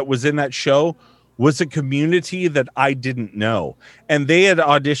that show was a community that I didn't know. And they had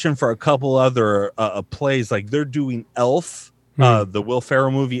auditioned for a couple other plays. Like they're doing Elf, the Will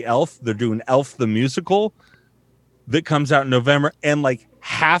Ferrell movie Elf. They're doing Elf the musical that comes out in November. And like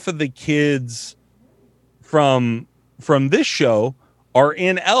half of the kids from this show are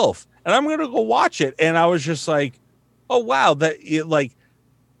in Elf. And I'm going to go watch it. And I was just like, oh, wow.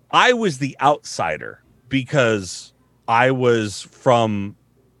 I was the outsider because I was from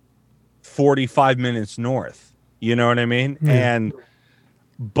 45 minutes north. You know what I mean?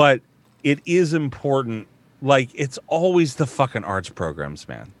 But it is important. Like, it's always the fucking arts programs,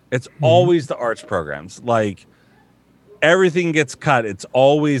 man. It's always the arts programs. Like, everything gets cut. It's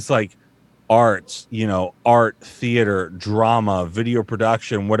always like arts, you know, art, theater, drama, video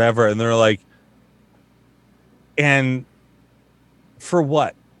production, whatever. And they're like, and for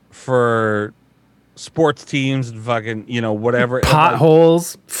what? For sports teams and fucking, you know, whatever.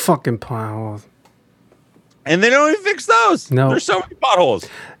 Potholes. Fucking potholes. And they don't even fix those. No. There's so many potholes.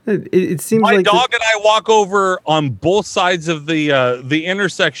 It seems my like dog and I walk over on both sides of the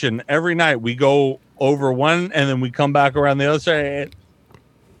intersection every night. We go over one and then we come back around the other side.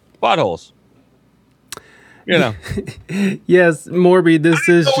 Potholes. You know. Yes, Morby, this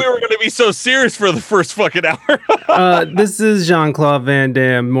is... we were going to be so serious for the first fucking hour. This is Jean-Claude Van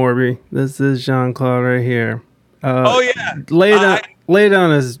Damme, Morby. This is Jean-Claude right here. Oh, yeah. Lay it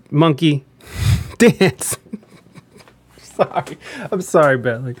on his monkey. Dance. I'm sorry,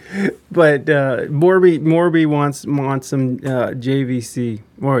 Bentley. But Morby wants some JVC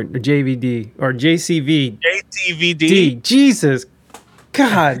or JVD or JCV. JCVD? Jesus.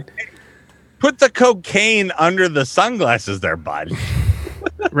 God. Put the cocaine under the sunglasses there, bud.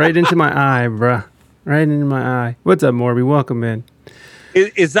 Right into my eye, bruh. Right into my eye. What's up, Morby? Welcome in.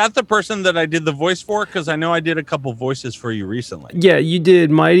 Is that the person that I did the voice for? Because I know I did a couple voices for you recently. Yeah, you did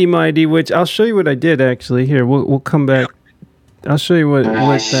Mighty Mighty, which I'll show you what I did, actually. Here, we'll come back. I'll show you what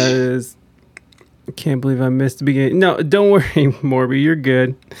that is. I can't believe I missed the beginning. No, don't worry, Morby. You're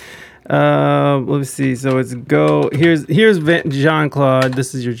good. Let's see. So it's go. Here's Jean-Claude.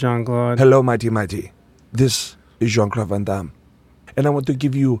 This is your Jean-Claude. Hello, Mighty Mighty. This is Jean-Claude Van Damme. And I want to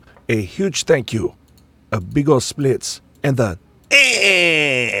give you a huge thank you. A big old splits. And the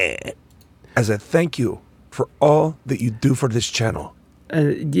as a thank you for all that you do for this channel.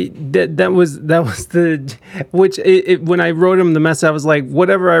 that was the which when I wrote him the message, I was like,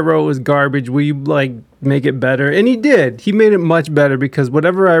 whatever I wrote was garbage. Will you like make it better? And he did. He made it much better because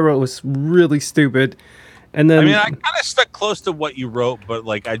whatever I wrote was really stupid. And then I kind of stuck close to what you wrote, but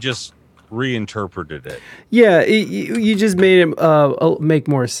like I just reinterpreted it. Yeah, you just made it make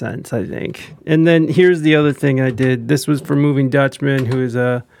more sense, I think. And then here's the other thing I did. This was for Moving Dutchman, who's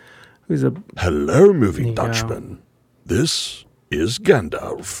a Hello, Moving Dutchman. This is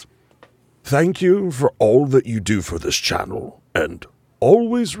Gandalf. Thank you for all that you do for this channel, and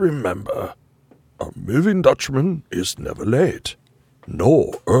always remember, a Moving Dutchman is never late,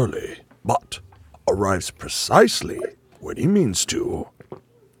 nor early, but arrives precisely when he means to.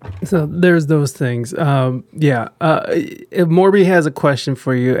 So there's those things. Morby has a question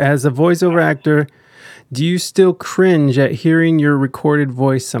for you. As a voiceover actor, do you still cringe at hearing your recorded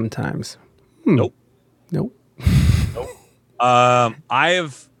voice sometimes? Nope.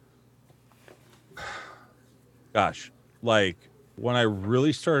 Like when I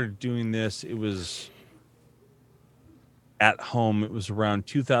really started doing this, it was at home. It was around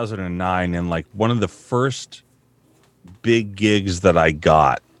 2009. And like one of the first big gigs that I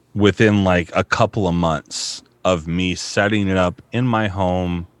got within like a couple of months of me setting it up in my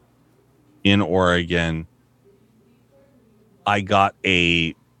home in Oregon, I got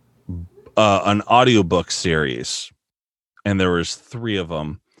an audiobook series, and there was 3 of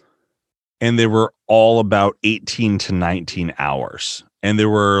them, and they were all about 18 to 19 hours, and they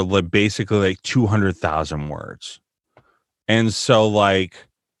were like basically like 200,000 words. And so like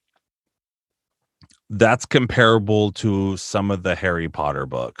that's comparable to some of the Harry Potter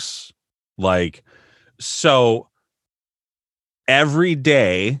books. Like, so every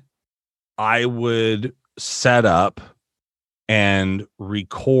day I would set up and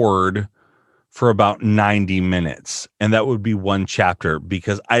record for about 90 minutes. And that would be one chapter,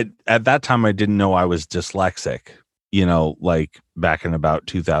 because at that time I didn't know I was dyslexic, like back in about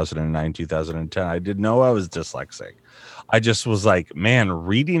 2009, 2010, I didn't know I was dyslexic. I just was like, man,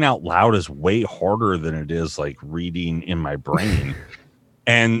 reading out loud is way harder than it is like reading in my brain.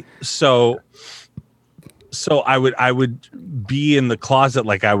 And so I would be in the closet.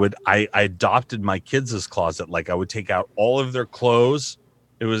 Like I adopted my kids' closet. Like I would take out all of their clothes.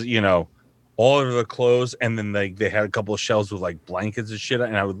 It was, all of the clothes. And then they had a couple of shelves with like blankets and shit.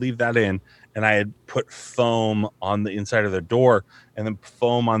 And I would leave that in. And I had put foam on the inside of the door, and then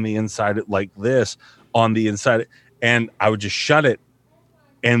foam on the inside, like this on the inside. And I would just shut it,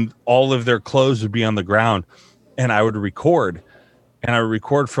 and all of their clothes would be on the ground, and I would record, and I would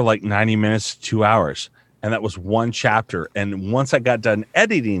record for like 90 minutes to 2 hours. And that was one chapter. And once I got done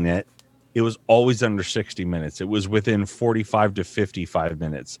editing it, it was always under 60 minutes. It was within 45 to 55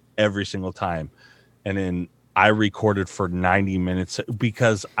 minutes every single time. And then I recorded for 90 minutes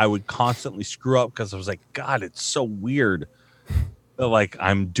because I would constantly screw up, because I was like, God, it's so weird. Like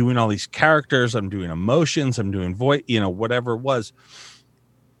I'm doing all these characters, I'm doing emotions, I'm doing voice, whatever it was.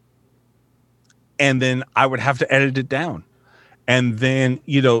 And then I would have to edit it down. And then,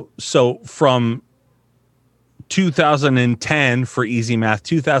 so from 2010 for easy math,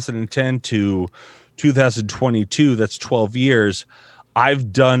 2010 to 2022, that's 12 years.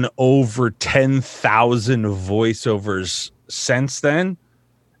 I've done over 10,000 voiceovers since then.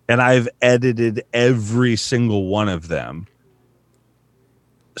 And I've edited every single one of them.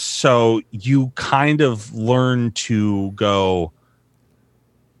 So you kind of learn to go,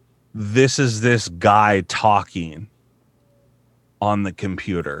 this is this guy talking on the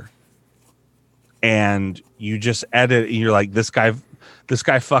computer, and you just edit, and you're like, this guy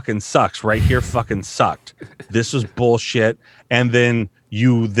fucking sucks right here, fucking sucked. This was bullshit. And then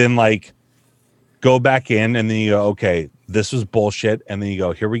you like go back in, and then you go, okay, this was bullshit. And then you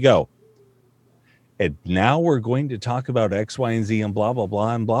go, here we go. And now we're going to talk about X, Y, and Z and blah, blah,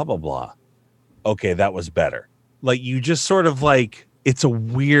 blah, and blah, blah, blah. Okay, that was better. Like you just sort of like, it's a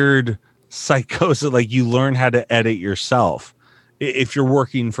weird psychosis. Like you learn how to edit yourself. If you're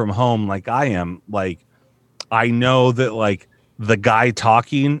working from home like I am, like I know that like the guy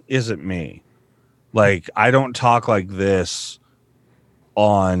talking isn't me. Like I don't talk like this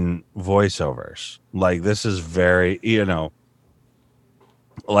on voiceovers. Like this is very,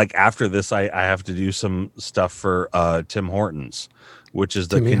 like after this, I have to do some stuff for Tim Hortons, which is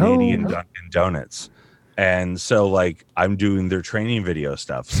the Canadian Dunkin' Donuts. And so like I'm doing their training video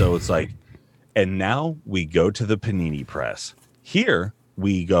stuff. So it's like, and now we go to the panini press. Here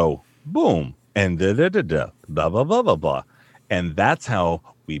we go, boom, and blah, blah, blah, blah, blah. And that's how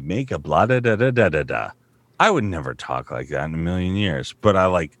we make a blah, da, da, da, da, da, da. I would never talk like that in a million years. But I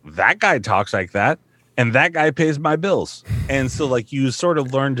like, that guy talks like that. and that guy pays my bills. And so like you sort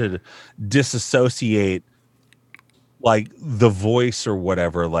of learn to disassociate like the voice or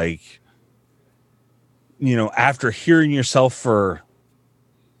whatever, like, you know, after hearing yourself for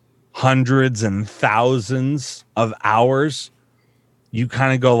hundreds and thousands of hours, you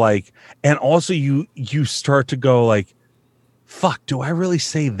kind of go like, and also you start to go like, fuck, do I really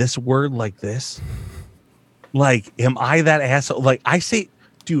say this word like this? Like, am I that asshole? Like I say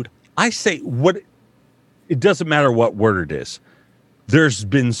what, it doesn't matter what word it is. There's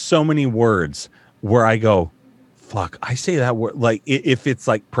been so many words where I go, fuck, I say that word. Like if it's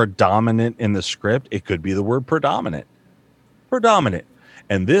like predominant in the script, it could be the word predominant.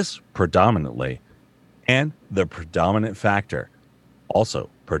 And this predominantly and the predominant factor also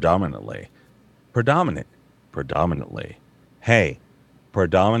predominantly. Hey,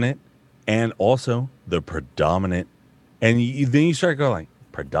 predominant and also the predominant. And then you start going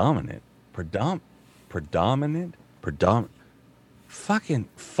predominant. Fucking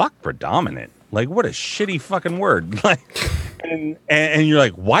fuck predominant. Like what a shitty fucking word. Like and you're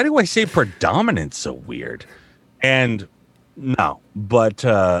like, why do I say predominant so weird? And no, but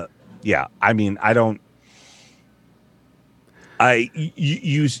yeah, I mean,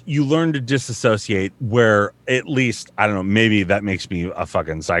 you learn to disassociate, where at least, I don't know, maybe that makes me a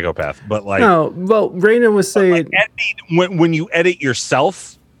fucking psychopath, but like, no, well, Raina was saying like when you edit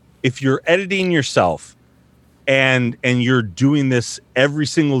yourself, if you're editing yourself and you're doing this every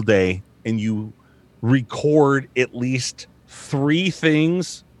single day and you record at least 3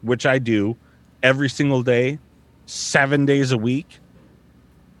 things, which I do every single day, 7 days a week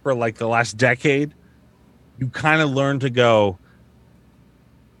for like the last decade, you kind of learn to go,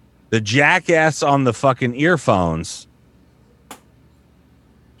 the jackass on the fucking earphones,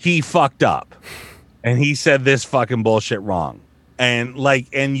 he fucked up and he said this fucking bullshit wrong. And like,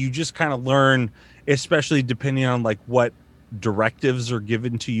 and you just kind of learn, especially depending on like what directives are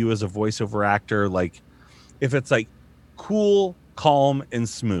given to you as a voiceover actor. Like if it's like cool, calm, and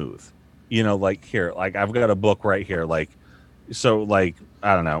smooth, you know, like here, like I've got a book right here. Like, so like,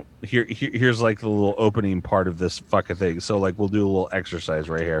 I don't know, here's like the little opening part of this fucking thing. So like, we'll do a little exercise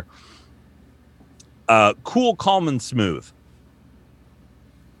right here. Cool, calm, and smooth.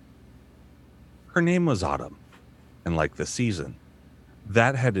 Her name was Autumn, and like the season,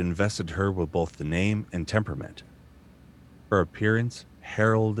 that had invested her with both the name and temperament. Her appearance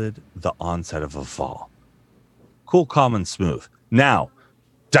heralded the onset of a fall. Cool, calm, and smooth. Now,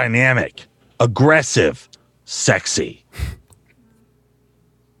 dynamic, aggressive, sexy.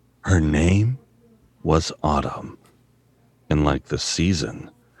 Her name was Autumn, and like the season,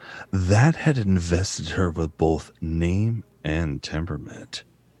 that had invested her with both name and temperament.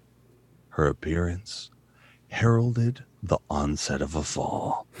 Her appearance heralded the onset of a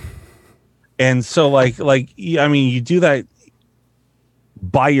fall. And so like, I mean, you do that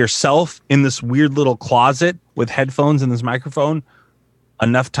by yourself in this weird little closet with headphones and this microphone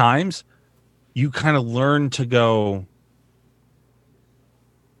enough times, you kind of learn to go,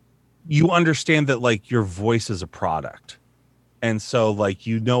 you understand that like your voice is a product. And so like,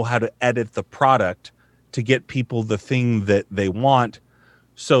 you know how to edit the product to get people the thing that they want.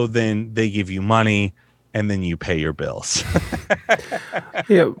 So then they give you money and then you pay your bills.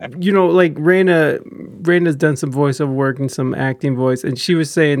 Yeah, you know, like Raina's done some voiceover work and some acting voice, and she was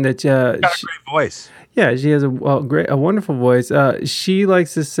saying that got a great voice. Yeah, she has a wonderful voice. She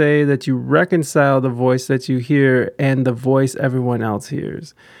likes to say that you reconcile the voice that you hear and the voice everyone else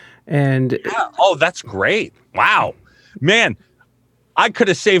hears. And yeah. Oh, that's great. Wow, man. I could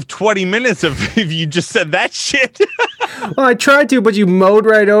have saved 20 minutes if you just said that shit. Well, I tried to, but you mowed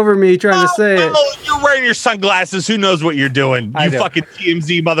right over me trying to say it. Oh, you're wearing your sunglasses. Who knows what you're doing? You fucking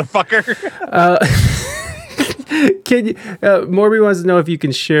TMZ motherfucker. Can you, Morby wants to know if you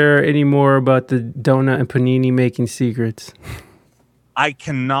can share any more about the donut and panini making secrets. I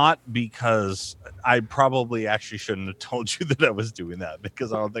cannot, because I probably actually shouldn't have told you that I was doing that,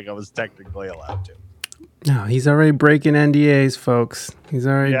 because I don't think I was technically allowed to. No, he's already breaking NDAs, folks. He's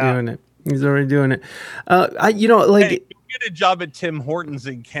already doing it. He's already doing it. You know, like, hey, get a job at Tim Hortons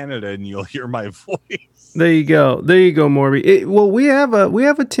in Canada, and you'll hear my voice. There you go, Morby. Well, we have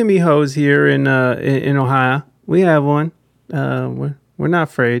a Timmy Hose here in Ohio. We have one. We're not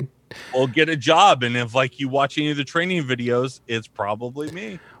afraid. Well, get a job, and if like you watch any of the training videos, it's probably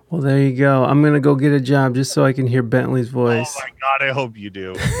me. Well, there you go. I'm gonna go get a job just so I can hear Bentley's voice. Oh my god, I hope you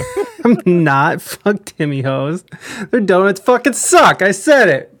do. I'm not. Fuck Timmy Hose. Their donuts fucking suck. I said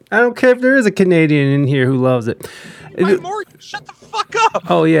it. I don't care if there is a Canadian in here who loves it. Shut the fuck up.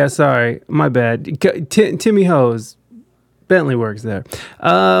 Oh yeah, sorry, my bad. Timmy Hose, Bentley works there.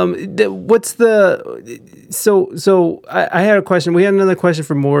 What's the so I had a question. We had another question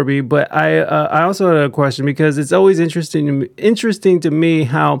from Morby, but I also had a question because it's always interesting to me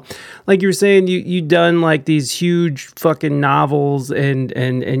how, like you were saying, you done like these huge fucking novels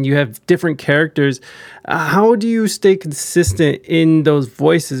and you have different characters. How do you stay consistent in those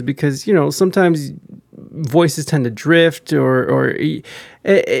voices? Because sometimes voices tend to drift or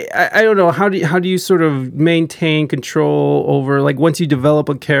I don't know. How do you sort of maintain control over, like, once you develop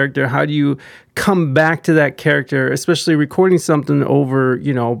a character, how do you come back to that character, especially recording something over,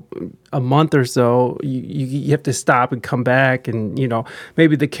 a month or so, you have to stop and come back and,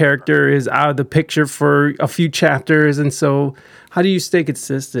 maybe the character is out of the picture for a few chapters. And so how do you stay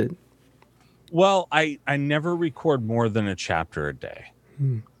consistent? Well, I never record more than a chapter a day.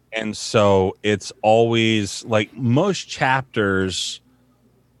 And so it's always like most chapters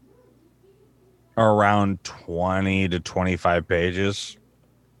are around 20 to 25 pages.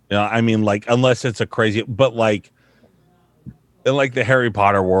 I mean, like, unless it's a crazy, but like in like the Harry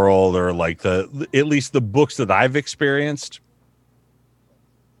Potter world or like at least the books that I've experienced,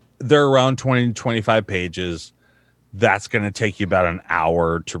 they're around 20 to 25 pages. That's going to take you about an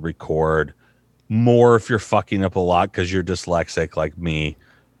hour to record. More if you're fucking up a lot because you're dyslexic like me.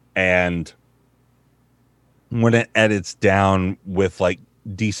 And when it edits down with like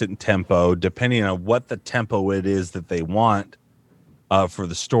decent tempo, depending on what the tempo it is that they want for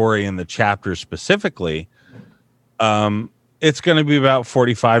the story and the chapter specifically, it's going to be about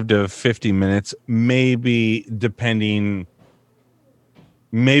 45 to 50 minutes, maybe depending.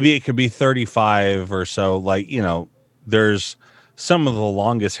 Maybe it could be 35 or so. Like, there's some of the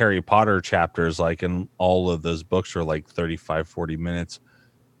longest Harry Potter chapters, like in all of those books, are like 35, 40 minutes.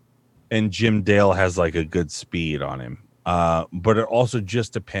 And Jim Dale has like a good speed on him. But it also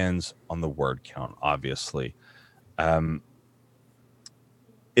just depends on the word count, obviously. As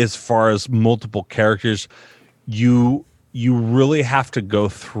far as multiple characters, you really have to go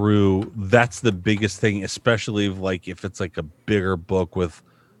through. That's the biggest thing, especially if it's like a bigger book with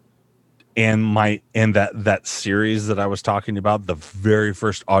that series that I was talking about, the very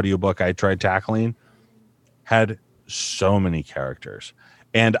first audiobook I tried tackling had so many characters.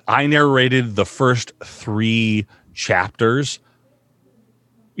 And I narrated the first 3 chapters,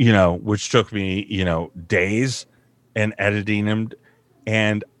 which took me, days, and editing them.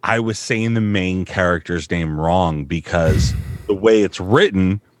 And I was saying the main character's name wrong because the way it's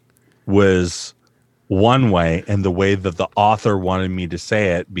written was one way, and the way that the author wanted me to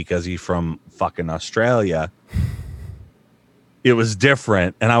say it, because he's from fucking Australia, it was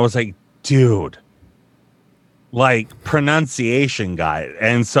different. And I was like, dude, like, pronunciation guide.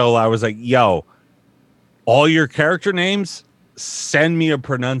 And so I was like, yo, all your character names, send me a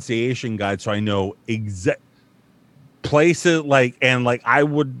pronunciation guide so I know exact places. I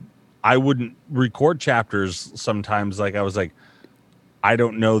wouldn't record chapters sometimes. Like, I was like, I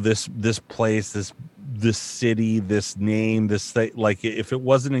don't know this place, this city, this name, this thing. Like, if it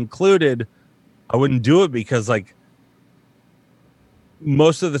wasn't included, I wouldn't do it, because like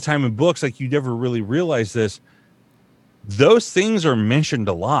most of the time in books, like, you never really realize this. Those things are mentioned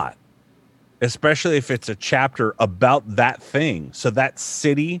a lot, especially if it's a chapter about that thing. So that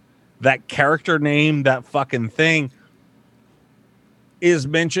city, that character name, that fucking thing is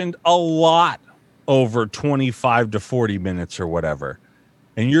mentioned a lot over 25 to 40 minutes or whatever.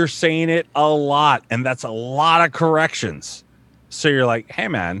 And you're saying it a lot, and that's a lot of corrections. So you're like, hey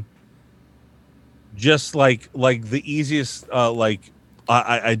man, just like the easiest,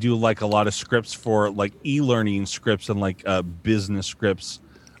 I do like a lot of scripts for like e-learning scripts and like business scripts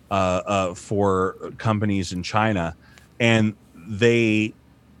for companies in China. And the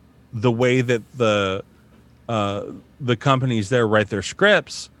way that the companies there write their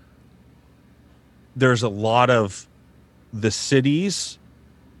scripts, there's a lot of the cities,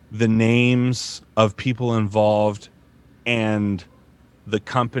 the names of people involved, and the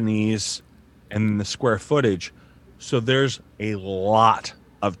companies, and the square footage. So there's a lot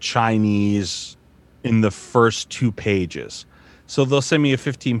of Chinese in the first 2 pages. So they'll send me a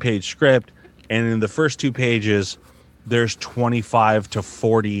 15-page script, and in the first 2 pages, there's 25 to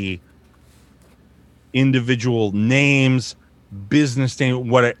 40 individual names, business name,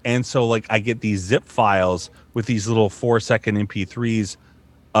 and so like I get these zip files with these little 4-second MP3s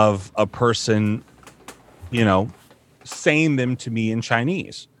of a person, saying them to me in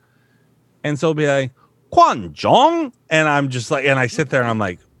Chinese. And so it'll be like, Quan Zhong, and I'm just like, and I sit there and I'm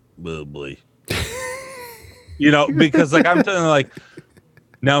like, oh boy, because like I'm telling like,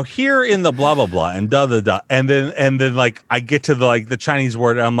 now here in the blah blah blah and da da da, and then like I get to the Chinese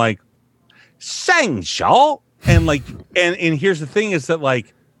word, and I'm like, Shang Xiao, And like, and here's the thing is that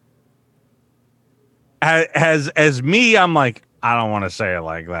like, as me, I'm like, I don't want to say it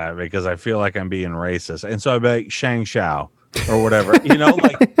like that because I feel like I'm being racist. And so I'd be like, Shang Xiao or whatever, you know,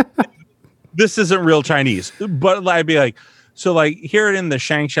 like this isn't real Chinese, but I'd be like, so like here in the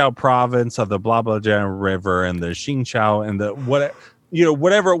Shangshao province of the blah, blah, blah river and the Xingqiao and the what, you know,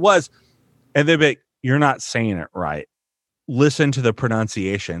 whatever it was. And they'd be like, you're not saying it right. Listen to the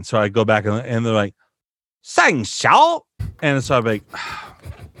pronunciation. So I go back and they're like, Shangshao. And so I'd be like,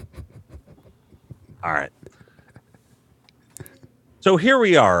 all right. So here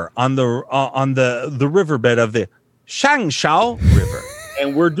we are on the riverbed of the Shangshao River,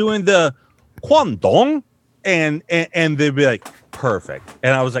 and we're doing the Guangdong, and they'd be like, perfect.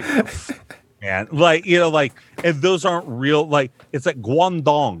 And I was like, man, like, you know, like, if those aren't real, like, it's like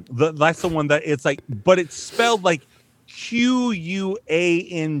Guangdong. That's the one that it's like, but it's spelled like Quangdong,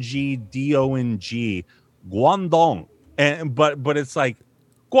 Guangdong, but it's like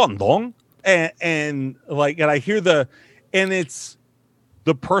Guangdong, and like, and I hear and it's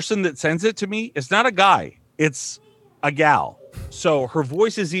the person that sends it to me. It's not a guy, it's a gal. So her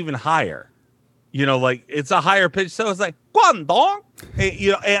voice is even higher, you know, like it's a higher pitch. So it's like Guangdong,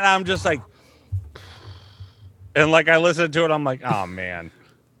 you know, and I'm just like, and like I listen to it, I'm like, oh man,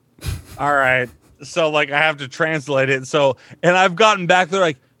 all right. So like I have to translate it. So, and I've gotten back there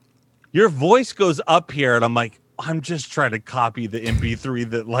like, your voice goes up here, and I'm like, I'm just trying to copy the MP3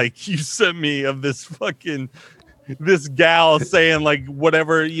 that like you sent me of this gal saying like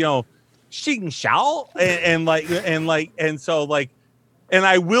whatever, you know, Xing Xiao, and so like, and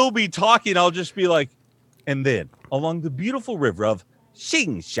I will be talking. I'll just be like, and then along the beautiful river of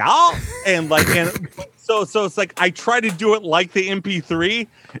Xing Xiao, and like, and so it's like I try to do it like the MP3,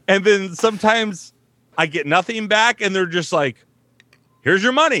 and then sometimes I get nothing back, and they're just like, here's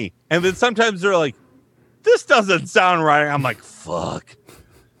your money, and then sometimes they're like, this doesn't sound right. I'm like, fuck.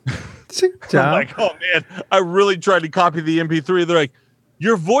 I'm like, oh man, I really tried to copy the MP3. They're like,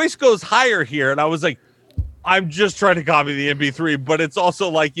 your voice goes higher here. And I was like, I'm just trying to copy the MP3, but it's also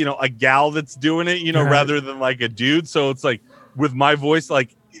like, you know, a gal that's doing it, you know, rather than like a dude. So it's like with my voice,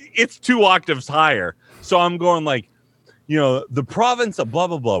 like it's 2 octaves higher. So I'm going like, you know, the province of blah,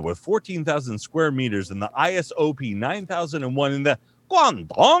 blah, blah with 14,000 square meters and the ISOP 9001 in the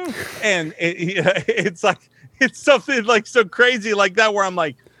Guangdong. And it's like, it's something like so crazy like that where I'm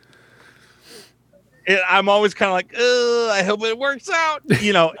like, I'm always kind of like, I hope it works out,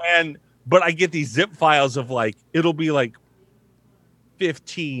 you know, but I get these zip files of like, it'll be like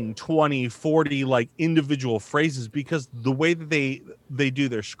 15, 20, 40 like individual phrases because the way that they do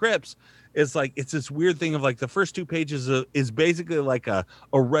their scripts is like, it's this weird thing of like the first 2 pages is basically like a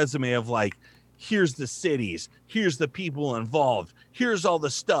resume of like, here's the cities, here's the people involved, here's all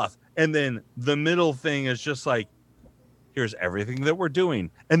the stuff. And then the middle thing is just like, here's everything that we're doing.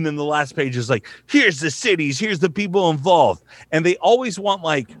 And then the last page is like, here's the cities, here's the people involved. And they always want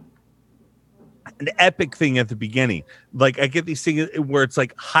like an epic thing at the beginning. Like I get these things where it's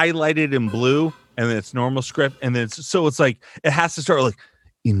like highlighted in blue and then it's normal script. And then it's like, it has to start like,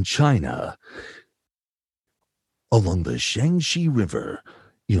 in China, along the Shaanxi River,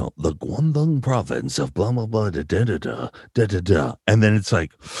 you know, the Guangdong province of blah, blah, blah, da, da, da, da, da, da, da. And then it's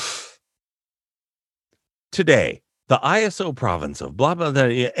like, today, the ISO province of blah, blah, blah,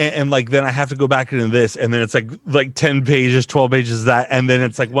 and like, then I have to go back into this, and then it's like 10 pages, 12 pages of that, and then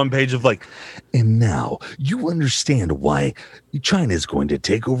it's like 1 page of like, and now you understand why China is going to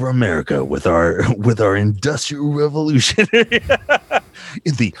take over America with our industrial revolution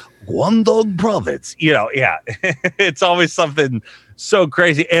in the Guangdong province. You know, yeah, it's always something so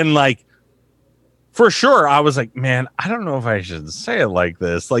crazy, and like, for sure, I was like, man, I don't know if I should say it like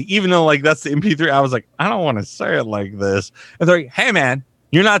this. Like, even though like that's the MP3, I was like, I don't want to say it like this. And they're like, hey, man,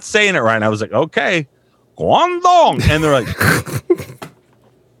 you're not saying it right. And I was like, okay, Guangdong. And they're like,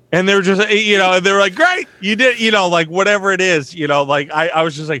 and they're just, you know, they're like, great, you did, you know, like whatever it is, you know, like I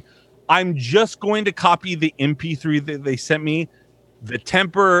was just like, I'm just going to copy the MP3 that they sent me. The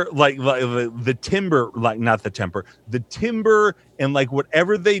temper, like the timber, like not the temper, the timber, and like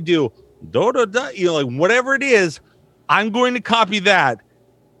whatever they do. You know, like whatever it is, I'm going to copy that,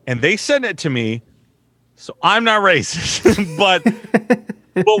 and they send it to me, so I'm not racist. but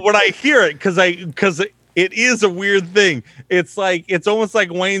when I hear it, because it is a weird thing. It's like it's almost like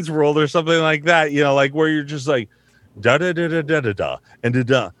Wayne's World or something like that. You know, like where you're just like da da da da da da da and da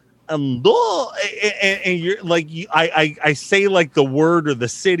da and you're like I say like the word or the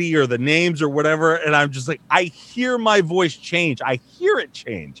city or the names or whatever, and I'm just like I hear my voice change. I hear it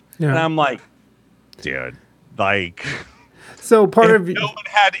change. Yeah. And I'm like, dude, like, so part of no one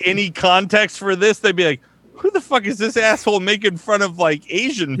had any context for this. They'd be like, who the fuck is this asshole making fun of like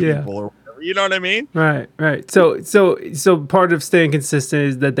Asian people or whatever? You know what I mean? Right. So part of staying consistent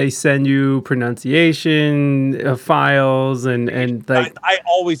is that they send you pronunciation files and like. I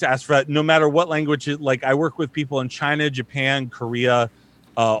always ask for that, no matter what language. Like I work with people in China, Japan, Korea,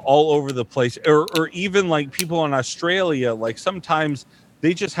 all over the place, or even like people in Australia. Like sometimes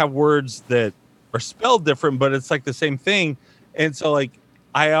they just have words that are spelled different, but it's like the same thing. And so like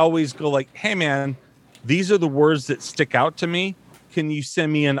I always go like, hey man, these are the words that stick out to me. Can you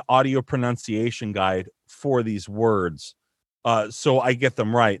send me an audio pronunciation guide for these words? So I get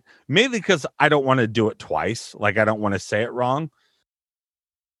them right. Mainly because I don't want to do it twice. Like I don't want to say it wrong.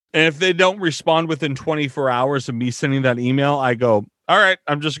 And if they don't respond within 24 hours of me sending that email, I go, all right,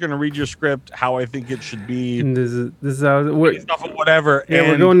 I'm just going to read your script how I think it should be. And this is how based off of whatever. Yeah,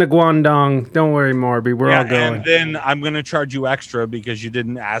 we're going to Guangdong. Don't worry, Marby. We're all going. And then I'm going to charge you extra because you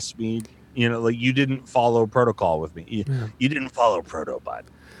didn't ask me. You know, like you didn't follow protocol with me. You didn't follow protobot.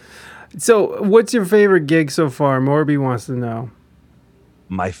 So, what's your favorite gig so far? Morby wants to know.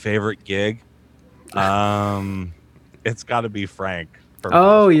 My favorite gig, it's got to be Frank.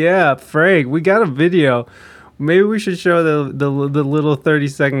 Oh yeah, Frank. We got a video. Maybe we should show the little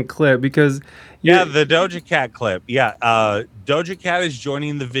 30-second clip because the Doja Cat clip. Yeah, Doja Cat is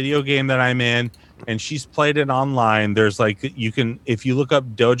joining the video game that I'm in. And she's played it online. There's like you can if you look up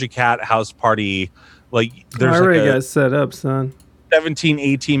Doja Cat house party, like there's I already like got set up, son.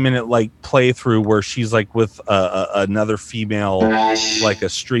 17-18 minute like playthrough where she's like with another female, like a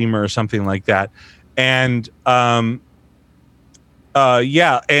streamer or something like that. And and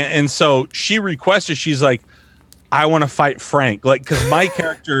so she requested. She's like, I want to fight Frank, like because my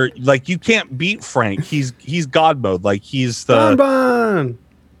character, like you can't beat Frank. He's God mode, like he's the. Bon.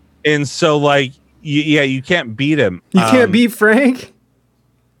 And so like. You can't beat him. You can't beat Frank?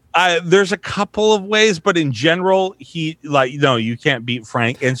 There's a couple of ways, but in general, you can't beat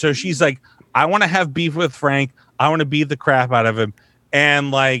Frank. And so she's like, I want to have beef with Frank. I want to beat the crap out of him.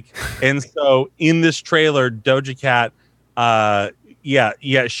 And so in this trailer, Doja Cat,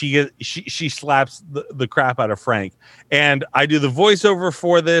 she slaps the crap out of Frank. And I do the voiceover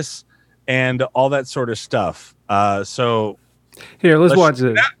for this and all that sort of stuff. So here, let's watch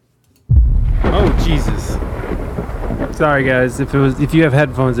this. Oh Jesus! Sorry guys, if you have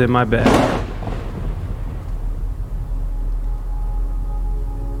headphones in, my bad.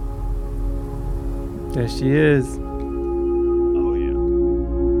 There she is. Oh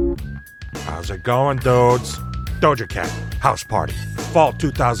yeah. How's it going, dudes? Doja Cat house party, fall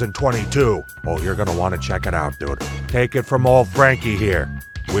 2022. Oh, you're gonna want to check it out, dude. Take it from old Frankie here.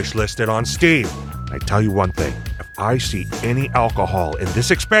 Wish listed on Steam. I tell you one thing. If I see any alcohol in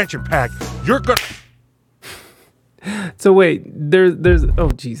this expansion pack, you're gonna. So wait, there's oh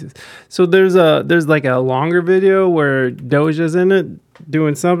Jesus. So there's like a longer video where Doja's in it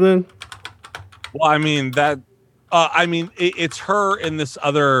doing something. Well, I mean it's her and this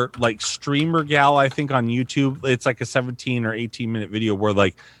other like streamer gal, I think on YouTube. It's like a 17 or 18 minute video where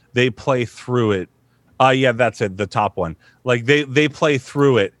like they play through it. Yeah, that's it. The top one. Like they play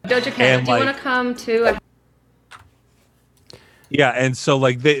through it. Doja Cat, do you want to come to? Yeah, and so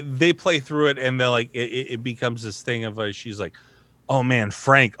like they play through it, and they're like it becomes this thing of she's like, oh man,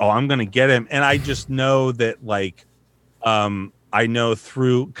 Frank, oh I'm gonna get him, and I just know that like, I know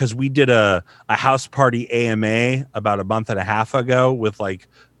through because we did a house party AMA about a month and a half ago with like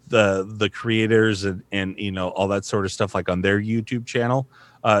the creators and you know all that sort of stuff like on their YouTube channel.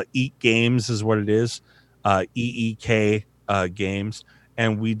 Eat Games is what it is. EEK Games,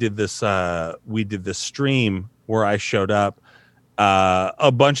 and we did this stream where I showed up.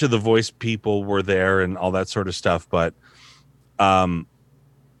 A bunch of the voice people were there and all that sort of stuff, but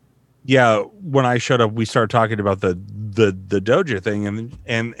yeah, when I showed up, we started talking about the Doja thing,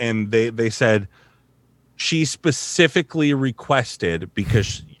 and they said she specifically requested,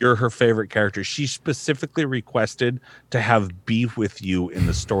 because you're her favorite character, she specifically requested to have beef with you in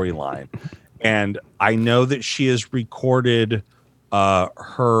the storyline. And I know that she has recorded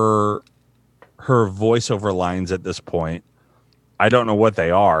her voiceover lines at this point. I don't know what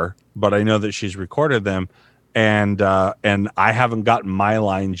they are, but I know that she's recorded them, and I haven't gotten my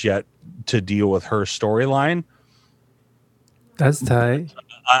lines yet to deal with her storyline. That's tight.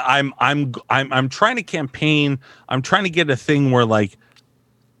 I'm trying to campaign. I'm trying to get a thing where like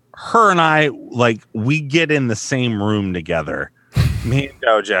her and I like we get in the same room together, me and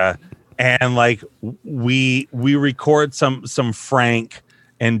Doja, and like we record some Frank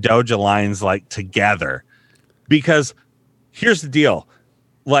and Doja lines like together, because here's the deal,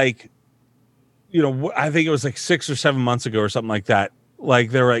 like, you know, I think it was like 6 or 7 months ago or something like that.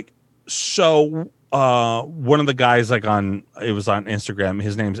 Like they're like, so one of the guys it was on Instagram.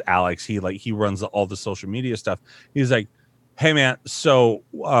 His name's Alex. He runs all the social media stuff. He's like, hey man, so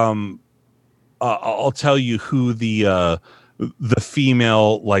I'll tell you who the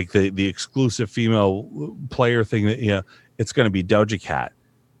female, like the exclusive female player thing that it's going to be Doja Cat.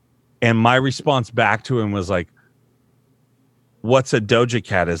 And my response back to him was like, what's a Doja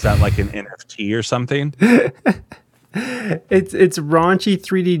Cat? Is that like an NFT or something? It's raunchy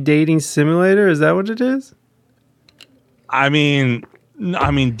 3D dating simulator. Is that what it is? I mean,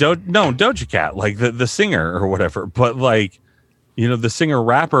 Doja Cat, like the singer or whatever, but like, the singer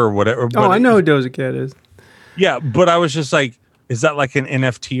rapper or whatever. I know who Doja Cat is. Yeah, but I was just like, is that like an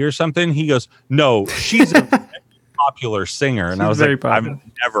NFT or something? He goes, no, she's a popular singer. And I was like, popular.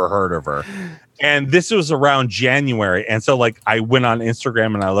 I've never heard of her. And this was around January. And so like I went on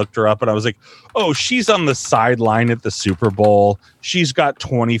Instagram and I looked her up and I was like, oh, she's on the sideline at the Super Bowl. She's got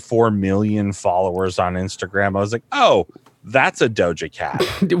 24 million followers on Instagram. I was like, oh, that's a Doja Cat.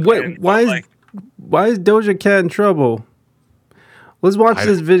 Why is Doja Cat in trouble? Let's watch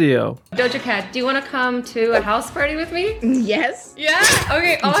this video. Doja Cat, do you want to come to a house party with me? Yes. Yeah?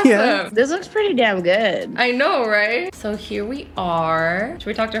 Okay, awesome. Yeah. This looks pretty damn good. I know, right? So here we are. Should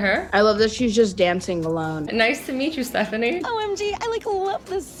we talk to her? I love that she's just dancing alone. Nice to meet you, Stephanie. OMG, I love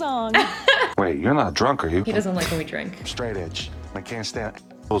this song. Wait, you're not drunk, are you? He doesn't like when we drink. Straight edge. I can't stand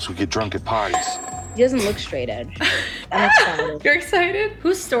those who get drunk at parties. He doesn't look straight edge. I'm excited. You're excited?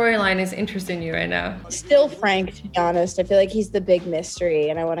 Whose storyline is interesting you right now? Still Frank, to be honest. I feel like he's the big mystery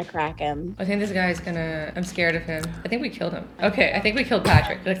and I want to crack him. I think this guy's I'm scared of him. I think we killed him. Okay, I think we killed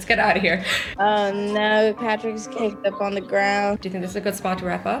Patrick. Let's get out of here. Oh no, Patrick's caked up on the ground. Do you think this is a good spot to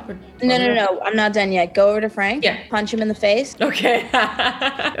wrap up? No, I'm not done yet. Go over to Frank. Yeah. Punch him in the face. Okay.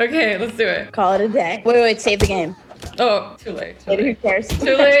 Okay, let's do it. Call it a day. Wait, save the game. Oh, too late. Who cares?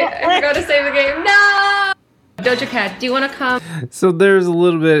 Too late. I forgot to save the game. No! Doja Cat, do you want to come? So there's a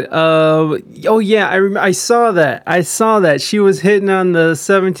little bit of, I saw that. She was hitting on the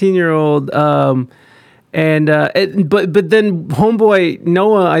 17-year-old, but then homeboy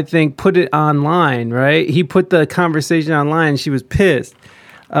Noah, I think, put it online, right? He put the conversation online and she was pissed.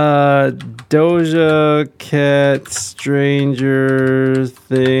 Doja Cat, Stranger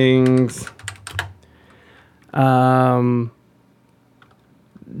Things,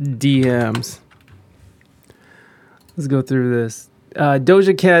 DMs. Let's go through this.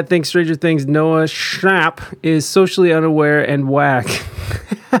 Doja Cat thinks Stranger Things Noah Schnapp is socially unaware and whack.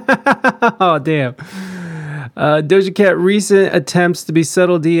 Oh, damn. Doja Cat recent attempts to be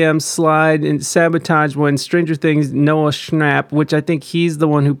subtle DMs slide and sabotage when Stranger Things Noah Schnapp, which I think he's the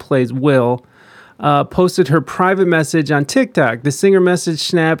one who plays Will, posted her private message on TikTok. The singer messaged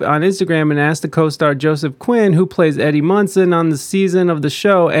Schnapp on Instagram and asked the co-star Joseph Quinn, who plays Eddie Munson on the season of the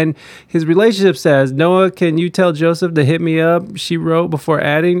show, and his relationship says, Noah, can you tell Joseph to hit me up? She wrote before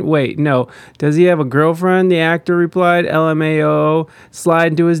adding, wait, no. Does he have a girlfriend? The actor replied, LMAO,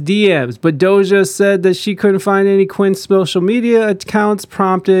 slide into his DMs. But Doja said that she couldn't find any Quinn's social media accounts,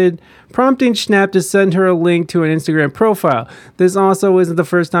 prompting Schnapp to send her a link to an Instagram profile. This also isn't the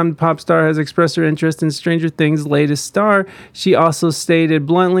first time the pop star has expressed her interest in Stranger Things' latest star. She also stated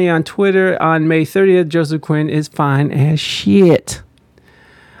bluntly on Twitter on May 30th, Joseph Quinn is fine as shit.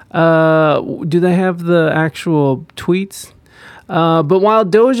 Do they have the actual tweets? But while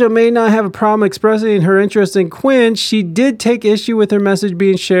Doja may not have a problem expressing her interest in Quinn, she did take issue with her message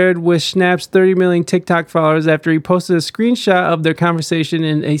being shared with Schnapp's 30 million TikTok followers after he posted a screenshot of their conversation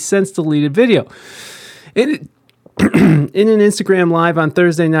in a since-deleted video. In an Instagram live on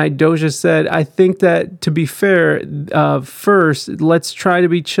Thursday night, Doja said, I think that, to be fair, first, let's try to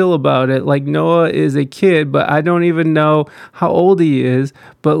be chill about it. Like, Noah is a kid, but I don't even know how old he is.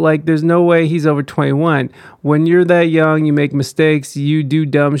 But, like, there's no way he's over 21. When you're that young, you make mistakes, you do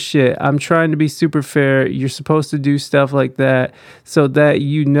dumb shit. I'm trying to be super fair. You're supposed to do stuff like that so that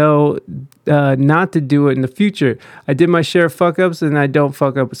you know not to do it in the future. I did my share of fuck-ups, and I don't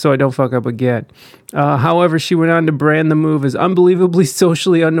fuck up, so I don't fuck up again. However, she went on to brand the move as unbelievably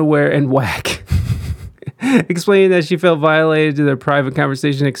socially unaware and whack, explaining that she felt violated to their private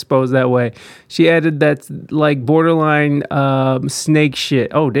conversation exposed that way. She added that's like borderline snake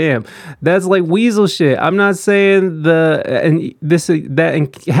shit. Oh, damn. That's like weasel shit. I'm not saying that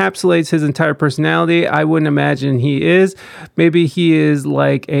encapsulates his entire personality. I wouldn't imagine he is. Maybe he is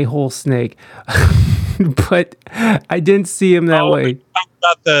like a whole snake. But I didn't see him that way.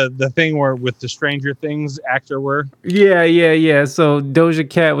 About the thing where with the Stranger Things actor were. Yeah. So Doja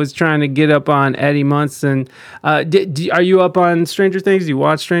Cat was trying to get up on Eddie Munson. Are you up on Stranger Things? Do you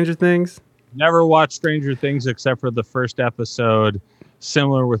watch Stranger Things? Never watched Stranger Things except for the first episode.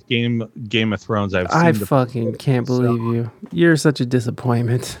 similar with Game of Thrones. I fucking can't believe you. You're such a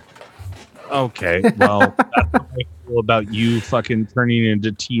disappointment. Okay, well, that's what I feel about you fucking turning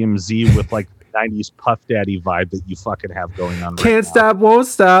into TMZ with like 90s Puff Daddy vibe that you fucking have going on. Can't stop, won't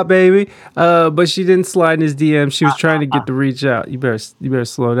stop, baby. But she didn't slide in his DM. She was trying to get the reach out. You better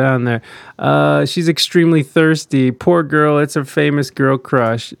slow down there. She's extremely thirsty. Poor girl. It's her famous girl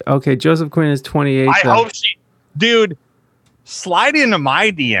crush. Okay, Joseph Quinn is 28. I hope dude, slide into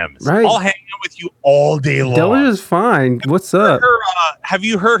my DMs. Right. I'll hang out with you all day long. Doja's fine. What's up? Have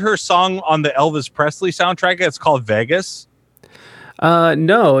you heard her song on the Elvis Presley soundtrack? It's called Vegas.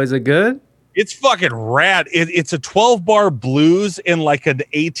 No. Is it good? It's fucking rad. It's a 12-bar blues in like an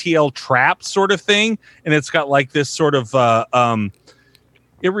ATL trap sort of thing, and it's got like this sort of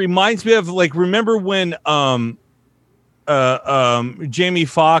it reminds me of like, remember when Jamie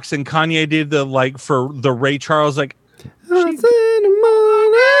Foxx and Kanye did the like for the Ray Charles like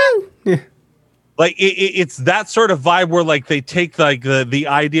like it's that sort of vibe where like they take like the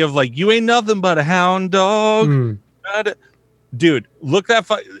idea of like you ain't nothing but a hound dog. Dude, look that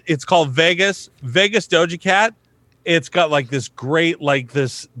it's called Vegas Doja Cat. It's got like this great like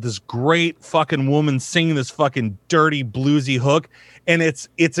this great fucking woman singing this fucking dirty bluesy hook, and it's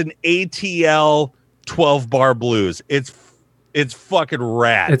an ATL 12-bar blues. It's fucking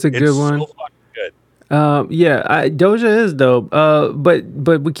rad. It's a good one. So fucking good. Doja is dope.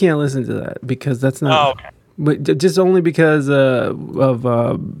 But we can't listen to that because that's not. Oh, okay. But just only because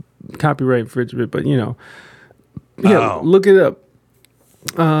of copyright infringement. But you know. Yeah, look it up.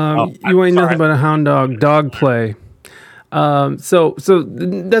 You ain't nothing but a hound dog play. So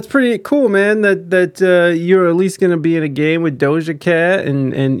that's pretty cool, man. That you're at least gonna be in a game with Doja Cat,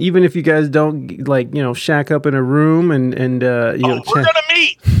 and even if you guys don't like, you know, shack up in a room and we're gonna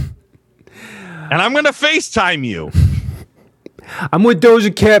meet, and I'm gonna FaceTime you. I'm with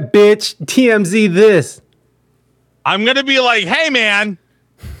Doja Cat, bitch. TMZ this. I'm gonna be like, hey, man.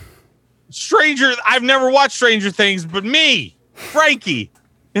 I've never watched Stranger Things, but me, Frankie,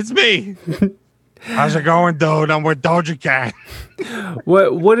 it's me. How's it going, dude? I'm with Doja Cat.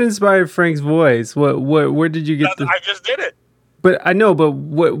 What inspired Frank's voice? Where did you get I just did it. But I know, but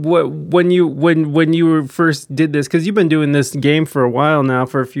when you first did this, because you've been doing this game for a while now,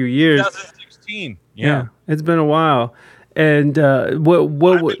 for a few years. 2016. Yeah, it's been a while. And I've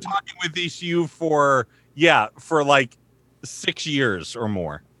been talking with ECU for like 6 years or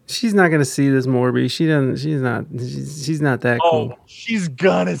more. She's not gonna see this, Morby. She's not that cool. Oh, she's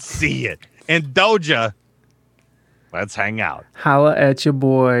gonna see it. And Doja, let's hang out. Holla at your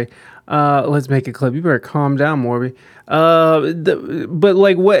boy. Let's make a clip. You better calm down, Morby. But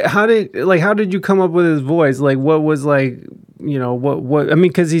like, what? How did you come up with his voice? Like, what was like, you know, what? I mean,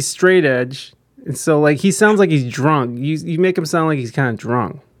 because he's straight edge, and so like he sounds like he's drunk. You make him sound like he's kind of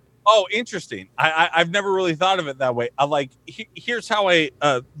drunk. Oh, interesting. I've never really thought of it that way. Here's how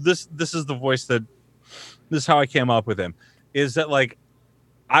this is the voice this is how I came up with him. Is that like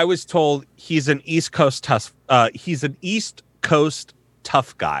I was told he's an East Coast tough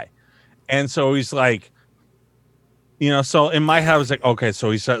guy, and so he's like, you know. So in my head I was like, okay,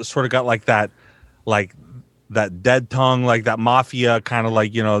 so he's sort of got like that dead tongue, like that mafia kind of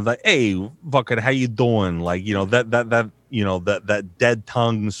like, you know, the hey fucking how you doing, like, you know, that you know, that dead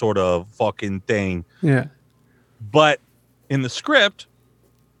tongue sort of fucking thing. Yeah. But in the script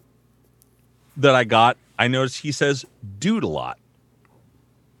that I got, I noticed he says dude a lot.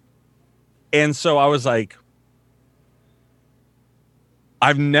 And so I was like,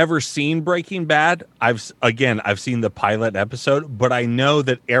 I've never seen Breaking Bad. I've seen the pilot episode, but I know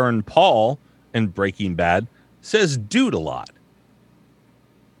that Aaron Paul in Breaking Bad says dude a lot.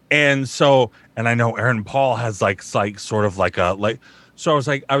 And so, and I know Aaron Paul has like sort of like so I was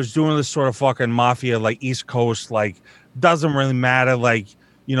like, I was doing this sort of fucking mafia, like East Coast, like doesn't really matter. Like,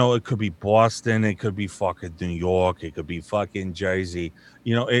 you know, it could be Boston, it could be fucking New York, it could be fucking Jersey.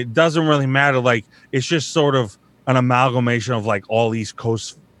 You know, it doesn't really matter. Like, it's just sort of an amalgamation of like all East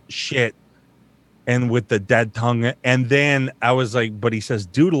Coast shit and with the dead tongue. And then I was like, but he says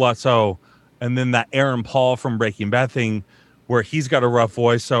dude a lot. So, and then that Aaron Paul from Breaking Bad thing, where he's got a rough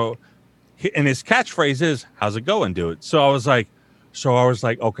voice. So, and his catchphrase is, how's it going, dude? So I was like,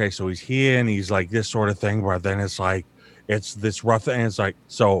 okay, so he's here and he's like this sort of thing, where then it's like, it's this rough thing. And it's like,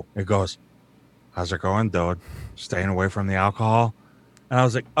 so it goes, how's it going, dude? Staying away from the alcohol. And I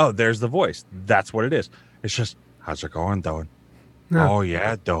was like, oh, there's the voice. That's what it is. It's just, how's it going, dude? No. Oh,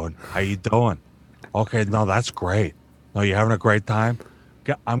 yeah, dude. How you doing? Okay, no, that's great. No, you having a great time?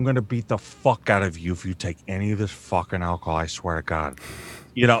 I'm going to beat the fuck out of you if you take any of this fucking alcohol, I swear to God.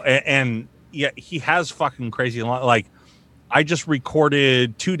 You know, and yeah, he has fucking crazy, like, I just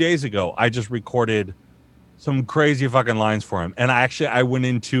recorded 2 days ago. I just recorded some crazy fucking lines for him. And I went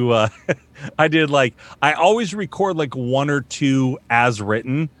into, I always record like 1 or 2 as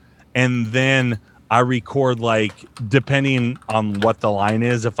written. And then I record like, depending on what the line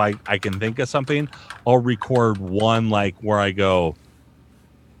is, if I can think of something, I'll record one like where I go,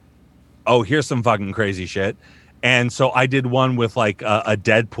 oh, here's some fucking crazy shit. And so I did one with like a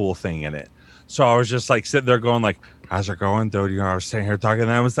Deadpool thing in it. So I was just like sitting there going like, how's it going, dude? You know, I was sitting here talking,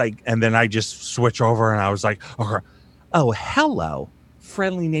 and I was like, and then I just switch over, and I was like, oh, hello,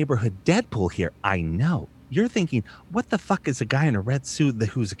 friendly neighborhood Deadpool here. I know you're thinking, what the fuck is a guy in a red suit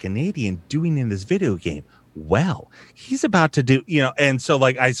who's a Canadian doing in this video game? Well, he's about to do, you know, and so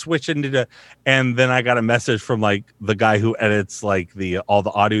like I switched into and then I got a message from like the guy who edits like all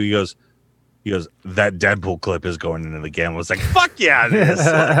the audio. He goes, that Deadpool clip is going into the game. I was like, fuck yeah, it is.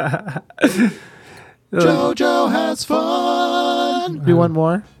 JoJo has fun. Do one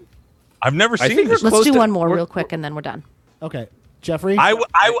more. I've never seen this. Let's do one more real quick, and then we're done. Okay, Jeffrey.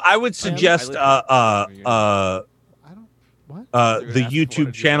 I would suggest the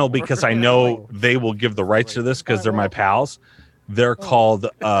YouTube channel, because I know they will give the rights to this because they're my pals. They're called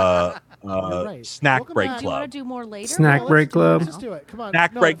Snack Break Club. Do you want to do more later? Snack Break Club. Just do it. Come on.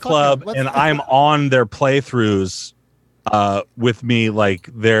 Snack Break Club, and I'm on their playthroughs with me, like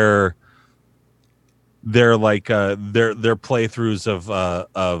they're playthroughs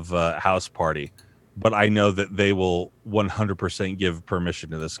of House Party, but I know that they will 100% give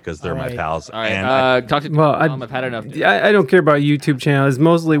permission to this because they're my pals. All right, talk to Tom. I've had enough. I don't care about YouTube channels.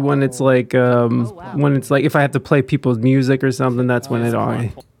 Mostly when it's like when it's like if I have to play people's music or something, that's when it all.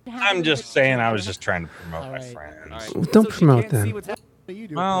 I'm just saying, I was just trying to promote my friends. Well, don't promote them.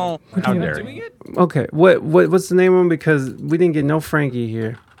 Well, how dare you? Okay, what's the name of them? Because we didn't get no Frankie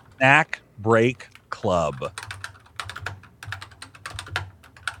here. Snack Break Club.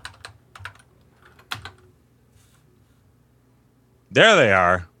 There they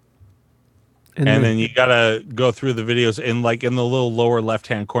are. And then you gotta go through the videos, and like in the little lower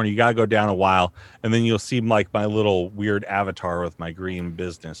left-hand corner, you gotta go down a while, and then you'll see like my little weird avatar with my green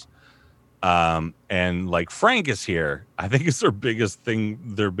business. And like Frank is here. I think it's their biggest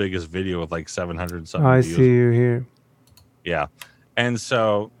video with like 700 something I views. see you here. Yeah. And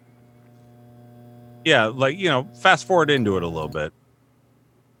so yeah, like, you know, fast forward into it a little bit.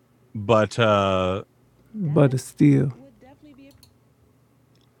 But still.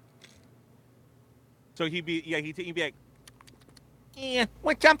 So he'd be like, yeah,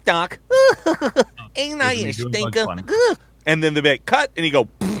 what's up, Doc? Ain't I a stinker? And then they'd be like, cut, and he'd go,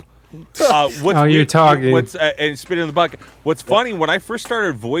 you're talking. And spit in the bucket. What's funny, when I first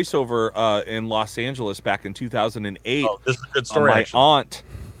started voiceover in Los Angeles back in 2008, this is a good story,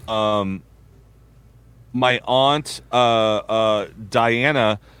 my aunt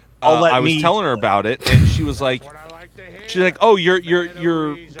Diana, I was telling her about it, and she was like, oh,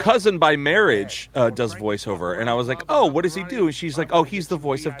 your cousin by marriage does voiceover. And I was like, oh, what does he do? And she's like, oh, he's the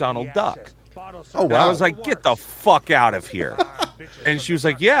voice of Donald Duck. Oh, wow. And I was like, get the fuck out of here. And she was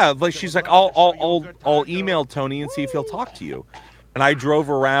like, yeah. Like, she's like, I'll email Tony and see if he'll talk to you. And I drove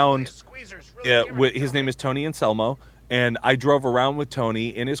around. His name is Tony Anselmo. And I drove around with Tony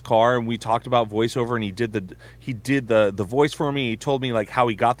in his car, and we talked about voiceover, and he did the voice for me. He told me like how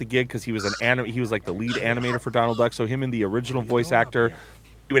he got the gig, because he was he was like the lead animator for Donald Duck. So him and the original voice actor,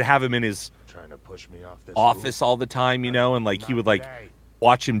 he would have him in his office all the time, you know, and like he would like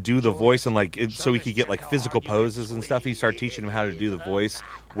watch him do the voice, and like so he could get like physical poses and stuff. He started teaching him how to do the voice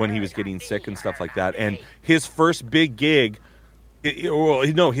when he was getting sick and stuff like that. And his first big gig,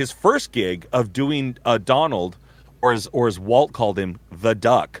 his first gig of doing Donald, or as Walt called him, the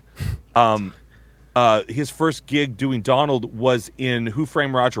Duck. His first gig doing Donald was in Who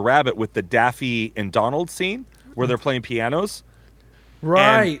Framed Roger Rabbit with the Daffy and Donald scene where they're playing pianos.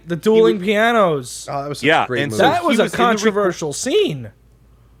 Right, the dueling pianos. Oh, that was such a great movie. That was a controversial scene.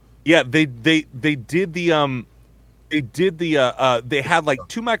 Yeah, they did the they had like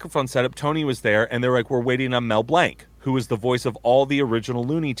 2 microphones set up. Tony was there, and they were like, we're waiting on Mel Blanc, who was the voice of all the original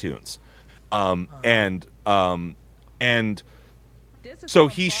Looney Tunes. And so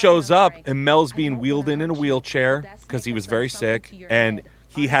he shows up, and Mel's being wheeled in a wheelchair because he was very sick, and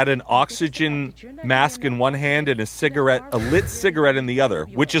he had an oxygen mask in one hand and a lit cigarette in the other,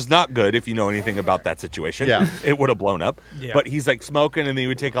 which is not good if you know anything about that situation. Yeah. It would have blown up. Yeah. But he's like smoking, and then he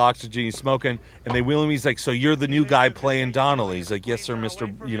would take oxygen, he's smoking, and they wheel him. He's like, so you're the new guy playing Donald? He's like, yes, sir,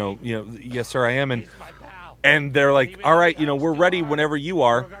 Mr. Yes, sir, I am. And they're like, all right, we're ready whenever you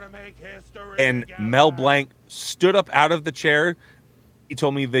are. And Mel Blanc stood up out of the chair. He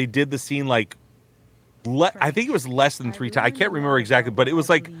told me they did the scene like I think it was less than 3 times. I can't remember exactly, but it was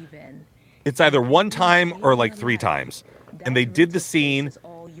like it's either 1 time or like 3 times. And they did the scene,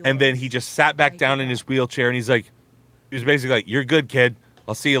 and then he just sat back down in his wheelchair, and he was basically like, "You're good, kid.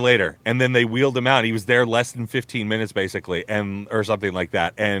 I'll see you later." And then they wheeled him out. He was there less than 15 minutes, basically, or something like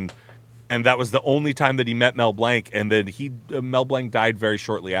that. And that was the only time that he met Mel Blanc. And then Mel Blanc died very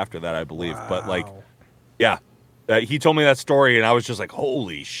shortly after that, I believe. Wow. But like, yeah, he told me that story, and I was just like,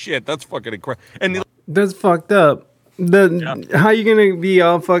 "Holy shit, that's fucking incredible." And that's fucked up. How you gonna be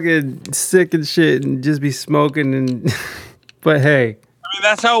all fucking sick and shit and just be smoking and? But hey. I mean,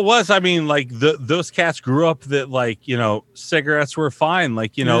 that's how it was. I mean, like those cats grew up that like, cigarettes were fine.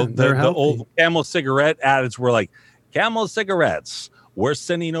 Like, the old Camel cigarette ads were like, Camel cigarettes, we're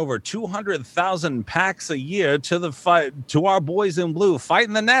sending over 200,000 packs a year to our boys in blue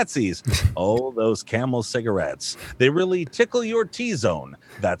fighting the Nazis. Oh, those Camel cigarettes. They really tickle your T-zone.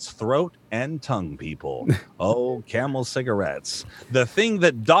 That's throat and tongue, people. Oh, Camel cigarettes. The thing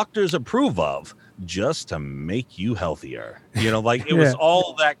that doctors approve of just to make you healthier. It was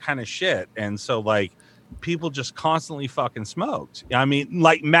all that kind of shit. And so like people just constantly fucking smoked. I mean,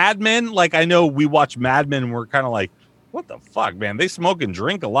 like Mad Men, like I know we watch Mad Men and we're kind of like, what the fuck, man? They smoke and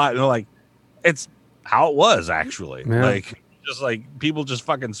drink a lot. And like, it's how it was actually. Yeah. Like, just like people just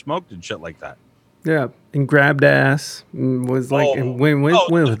fucking smoked and shit like that. Yeah. And grabbed ass was like, and went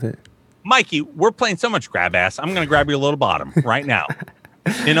with it. Mikey, we're playing so much grab ass. I'm going to grab your little bottom right now.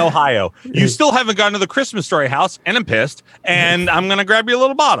 In Ohio, you still haven't gone to the Christmas Story house, and I'm pissed. And I'm gonna grab your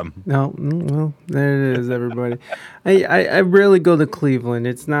little bottom. No, well, there it is, everybody. I rarely go to Cleveland.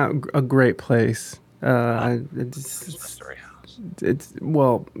 It's not a great place. It's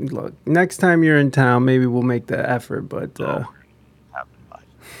well, look. Next time you're in town, maybe we'll make the effort. But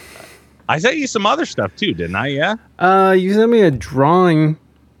I sent you some other stuff too, didn't I? Yeah. You sent me a drawing.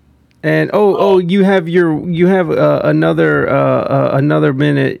 And you have another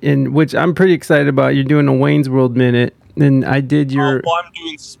minute in which I'm pretty excited about. You're doing a Wayne's World minute, and I did your. I'm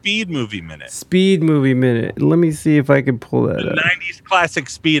doing Speed Movie minute. Speed Movie minute. Let me see if I can pull that up. 90s classic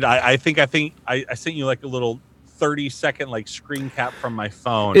Speed. I think I sent you like a little 30-second like screen cap from my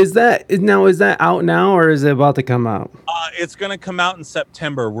phone. Is that out now or is it about to come out? It's gonna come out in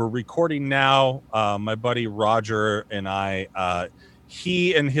September. We're recording now. My buddy Roger and I.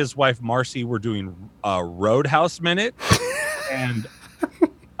 He and his wife Marcy were doing a Roadhouse minute, and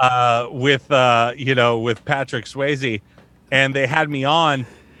with Patrick Swayze, and they had me on,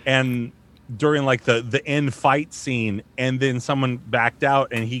 and during like the end fight scene, and then someone backed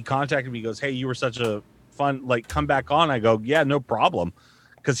out, and he contacted me. He goes, "Hey, you were such a fun come back on." I go, "Yeah, no problem,"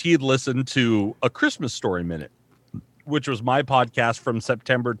 because he had listened to A Christmas Story minute, which was my podcast from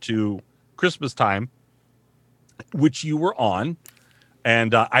September to Christmas time, which you were on.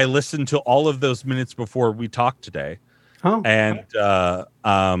 And I listened to all of those minutes before we talked today. Oh. And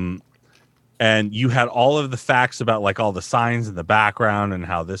you had all of the facts about like all the signs in the background and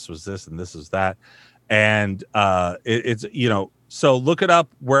how this was this and this is that. And it's so look it up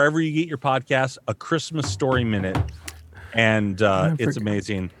wherever you get your podcast, A Christmas Story minute. And it's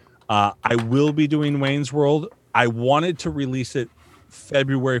amazing. I will be doing Wayne's World. I wanted to release it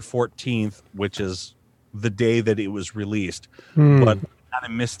February 14th, which is the day that it was released, but kind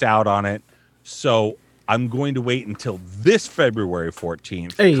of missed out on it. So I'm going to wait until this February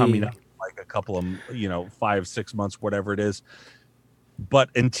 14th, coming up like a couple of, 5-6 months, whatever it is. But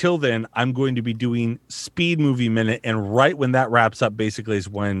until then, I'm going to be doing Speed Movie Minute. And right when that wraps up, basically is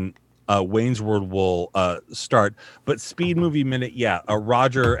when Wayne's World will start. But Speed Movie Minute, yeah,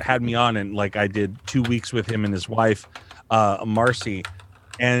 Roger had me on, and like I did 2 weeks with him and his wife, Marcy,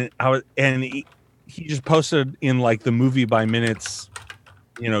 and he just posted in like the Movie by Minutes,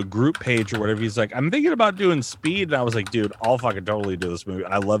 group page or whatever. He's like, I'm thinking about doing Speed. And I was like, dude, I'll fucking totally do this movie.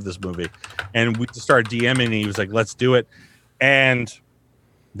 I love this movie. And we just started DMing, and he was like, let's do it. And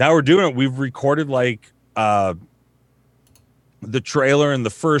now we're doing it. We've recorded like the trailer and the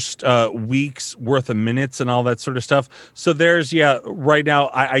first week's worth of minutes and all that sort of stuff. So there's, right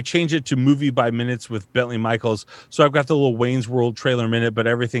now I changed it to Movie by Minutes with Bentley Michaels. So I've got the little Wayne's World trailer minute, but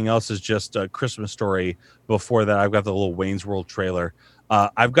everything else is just a Christmas Story. Before that, I've got the little Wayne's World trailer.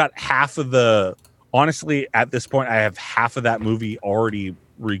 I've got honestly, at this point, I have half of that movie already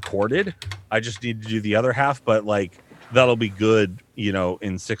recorded. I just need to do the other half, but like, that'll be good,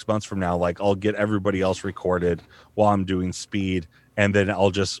 in 6 months from now. Like, I'll get everybody else recorded while I'm doing Speed, and then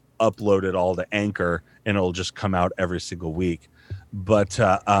I'll just upload it all to Anchor, and it'll just come out every single week. But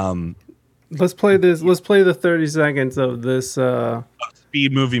let's play this. Let's play the 30 seconds of this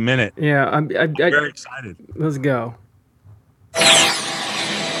Speed Movie Minute. Yeah, I'm very excited. Let's go.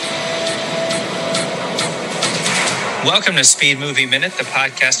 Welcome to Speed Movie Minute, the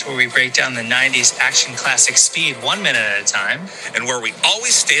podcast where we break down the 90s action classic Speed 1 minute at a time. And where we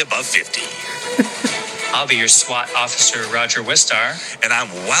always stay above 50. I'll be your SWAT officer, Roger Wistar. And I'm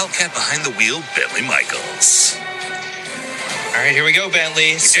Wildcat behind the wheel, Bentley Michaels. All right, here we go,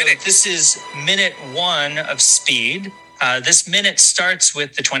 Bentley. This is minute 1 of Speed. This minute starts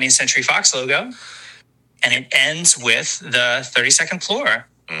with the 20th Century Fox logo, and it ends with the 32nd floor.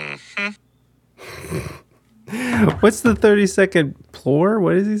 Mm-hmm. What's the 32nd floor?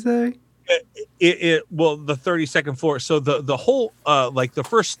 What does he say? Well, the 32nd floor. So the whole like the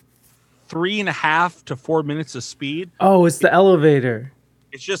first 3.5 to 4 minutes of Speed. Oh, it's the elevator.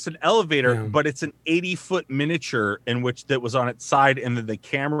 It's just an elevator, but it's an 80-foot miniature in which that was on its side, and then the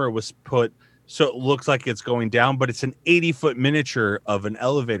camera was put so it looks like it's going down, but it's an 80-foot miniature of an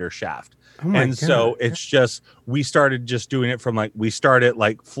elevator shaft. So it's just, we started just doing it from we start at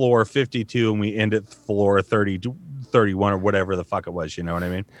floor 52 and we end at floor 30, 31 or whatever the fuck it was. You know what I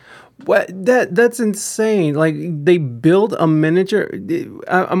mean? What that's insane. Like, they build a miniature.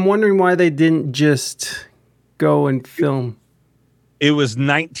 I'm wondering why they didn't just go and film. It was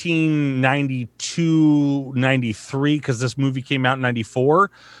 1992, 93, because this movie came out in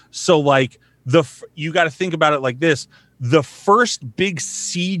 94. So you got to think about it like this. The first big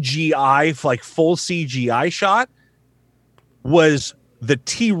CGI, full CGI shot was the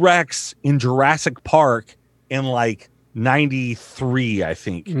T-Rex in Jurassic Park in 93, I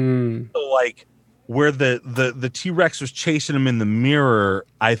think. So where the T-Rex was chasing him in the mirror,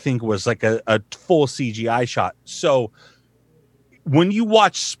 I think was a full CGI shot. So when you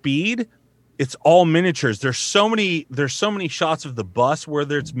watch Speed, it's all miniatures. There's so many shots of the bus where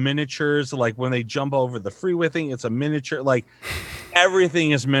there's miniatures, when they jump over the freeway thing, it's a miniature.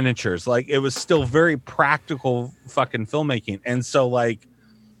 Everything is miniatures. It was still very practical fucking filmmaking. And so it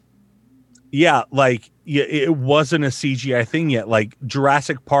wasn't a CGI thing yet.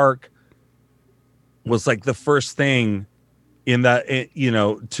 Jurassic Park was the first thing in that,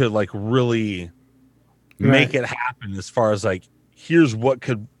 to really make it happen as far as here's what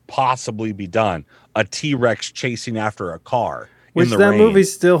could possibly be done. A T-Rex chasing after a car. Which that movie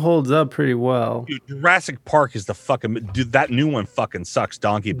still holds up pretty well. Dude, Jurassic Park is the fucking... Dude, that new one fucking sucks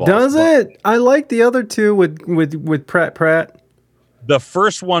donkey balls. Does it? I like the other two with Pratt. The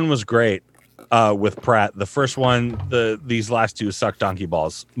first one was great with Pratt. The first one, these last two suck donkey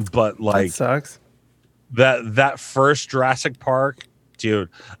balls. But that sucks. That first Jurassic Park... Dude,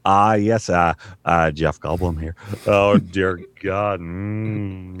 yes, Jeff Goldblum here. Oh, dear God.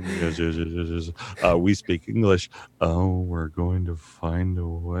 Yes. We speak English. Oh, we're going to find a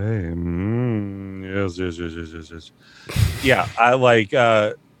way. Yes. Yeah,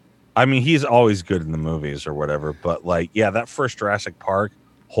 I mean, he's always good in the movies or whatever, but that first Jurassic Park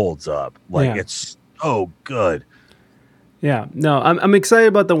holds up. It's so good. Yeah, no, I'm excited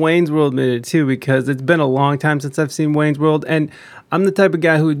about the Wayne's World minute too, because it's been a long time since I've seen Wayne's World, and I'm the type of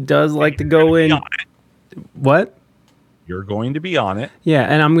guy who does like to go in. What? You're going to be on it. Yeah,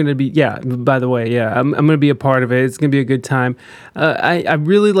 and I'm going to be, by the way, I'm going to be a part of it. It's going to be a good time. I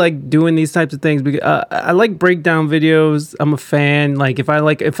really like doing these types of things because I like breakdown videos. I'm a fan.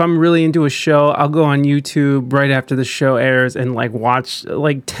 If I'm really into a show, I'll go on YouTube right after the show airs and watch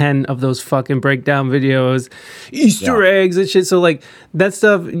 10 of those fucking breakdown videos, Easter eggs and shit. So that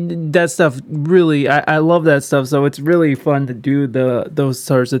stuff really, I love that stuff. So it's really fun to do those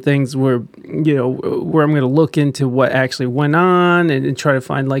sorts of things where I'm going to look into what actually went on and try to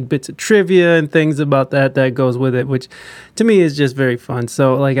find bits of trivia and things about that goes with it, which to me is just very fun.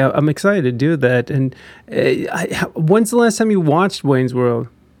 So I'm excited to do that. And when's the last time you watched Wayne's World?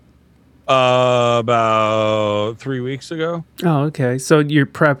 About 3 weeks ago. Oh, okay. So you're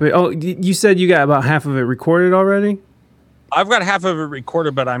prepping. Oh, you said you got about half of it recorded already? I've got half of it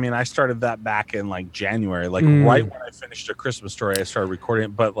recorded, but I mean, I started that back in January, right when I finished A Christmas Story, I started recording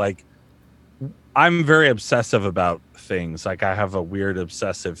it. But I'm very obsessive about things. I have a weird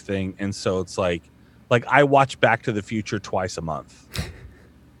obsessive thing. And so it's I watch Back to the Future twice a month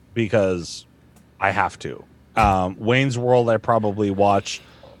because I have to. Wayne's World, I probably watch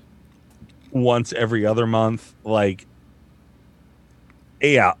once every other month. I'm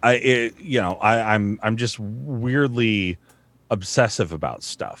just weirdly obsessive about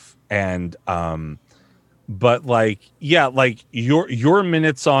stuff. And, but your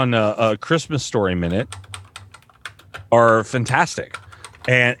minutes on a Christmas Story minute are fantastic,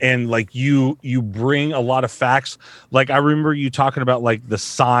 and you bring a lot of facts. I remember you talking about the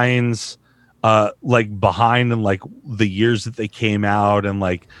signs, behind and the years that they came out, and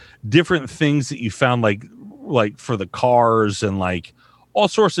different things that you found for the cars and all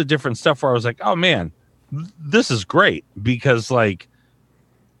sorts of different stuff. Where I was oh man, this is great because like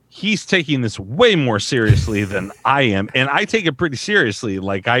he's taking this way more seriously than I am, and I take it pretty seriously.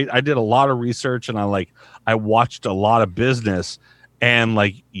 Like I did a lot of research, and I watched a lot of business, and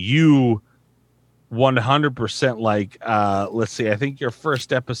like you 100% like let's see, I think your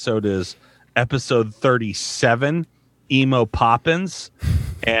first episode is episode 37, Emo Poppins,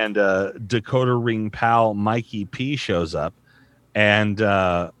 and Dakota Ring pal Mikey P shows up, and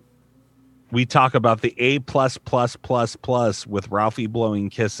we talk about the A+++ with Ralphie blowing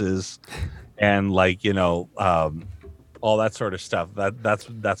kisses, and like all that sort of stuff.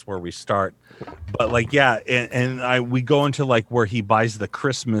 That's where we start. But like we go into like where he buys the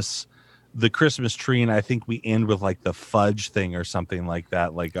Christmas tree, and I think we end with like the fudge thing or something like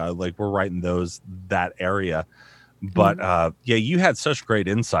that. Like we're right in that area. But you had such great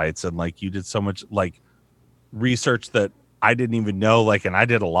insights, and like you did so much like research that I didn't even know, like, and I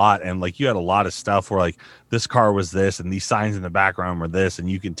did a lot, and like you had a lot of stuff where like this car was this and these signs in the background were this, and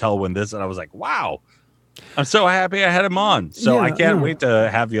you can tell when this, and I was like, wow, I'm so happy I had him on. So I can't wait to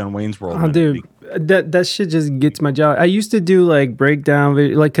have you on Wayne's World. Oh, dude, that shit just gets my job. I used to do like breakdown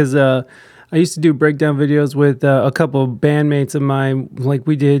because I used to do breakdown videos with a couple of bandmates of mine. Like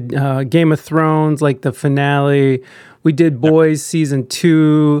we did Game of Thrones, like the finale. We did Boys season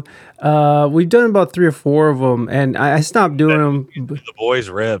 2. We've done about 3 or 4 of them, and I stopped doing them. The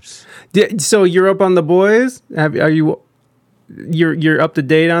Boys rips. So you're up on the Boys? You're up to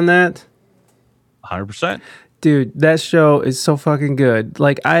date on that? 100%. Dude, that show is so fucking good.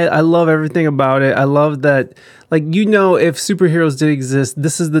 Like, I love everything about it. I love that, like, if superheroes did exist,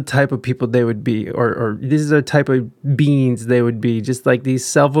 this is the type of people they would be, or this is the type of beings they would be. Just like these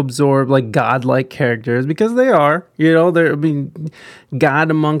self-absorbed, like godlike characters, because they are, they're God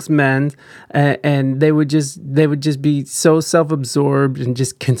amongst men, and they would just be so self-absorbed and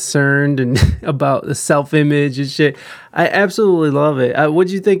just concerned and about the self-image and shit. I absolutely love it.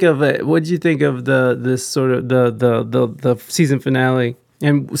 What'd you think of it? What'd you think of this sort of the season finale?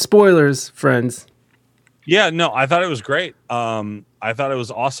 And spoilers, friends. Yeah, no, I thought it was great. I thought it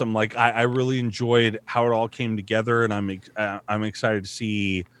was awesome. Like I really enjoyed how it all came together, and I'm excited to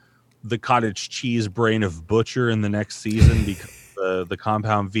see the cottage cheese brain of Butcher in the next season because the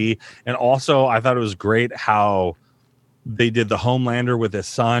Compound V. And also, I thought it was great how they did the Homelander with his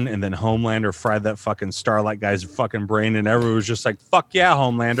son, and then Homelander fried that fucking Starlight guy's fucking brain, and everyone was just like, "Fuck yeah,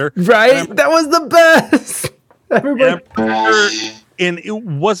 Homelander!" Right? That was the best. Everybody. And it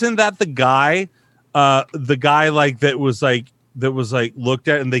wasn't that the guy like that was like looked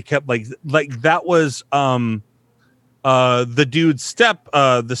at, and they kept like that was the dude's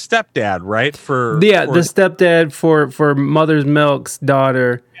the stepdad, right? The stepdad for Mother's Milk's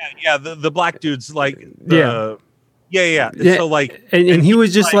daughter. Yeah, the black dude's like yeah. So like, and he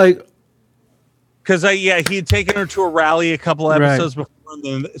was just like, because he had taken her to a rally a couple episodes before, and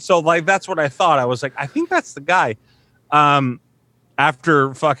then, so like that's what I thought. I was like, I think that's the guy.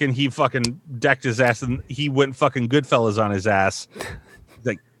 After he fucking decked his ass, and he went fucking Goodfellas on his ass.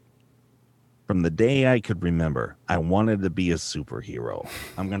 Like, from the day I could remember, I wanted to be a superhero.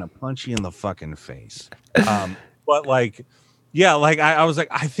 I'm gonna punch you in the fucking face. But like, yeah, like I was like,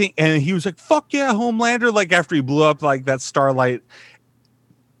 I think, and he was like, fuck yeah, Homelander. Like after he blew up like that Starlight.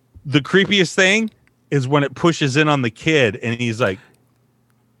 The creepiest thing is when it pushes in on the kid, and he's like,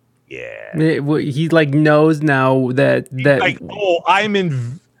 yeah. He like knows now that like, oh, I'm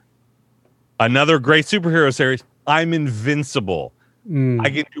in another great superhero series. I'm invincible. I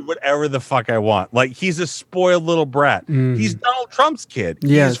can do whatever the fuck I want. Like he's a spoiled little brat. He's Donald Trump's kid.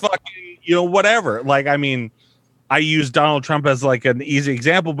 Yes. He's fucking, whatever. Like, I mean, I use Donald Trump as like an easy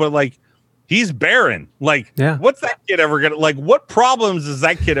example, but like he's barren. Like, what's that kid ever gonna like? What problems is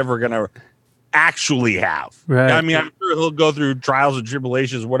that kid ever gonna actually have? Right. I mean, I'm sure he'll go through trials and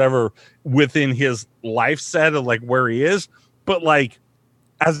tribulations, whatever, within his life set of like where he is. But like,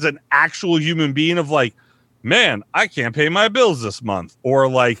 as an actual human being, of like, man, I can't pay my bills this month, or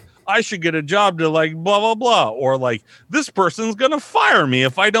like, I should get a job to like blah blah blah, or like, this person's gonna fire me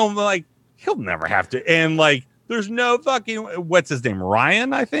if I don't, like, he'll never have to. And like, there's no fucking, what's his name,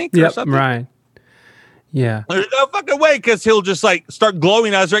 Ryan, I think. Yep, or something. Ryan. Yeah. There's no fucking way, because he'll just like start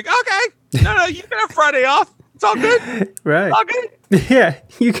glowing. I was like, okay, no, you can have Friday off. It's all good. Right. It's all good. Yeah,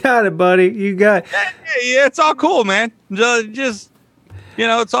 you got it, buddy. You got it. Yeah, it's all cool, man. Just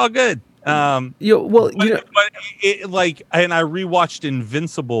it's all good. And I rewatched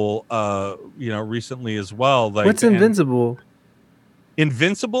Invincible recently as well. Like, what's Invincible?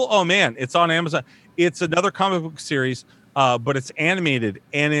 Invincible? Oh man, it's on Amazon. It's another comic book series, but it's animated,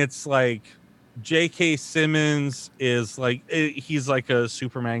 and it's like J.K. Simmons is like, he's like a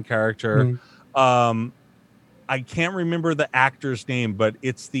Superman character. I can't remember the actor's name, but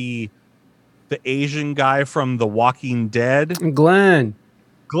it's the Asian guy from The Walking Dead. Glenn.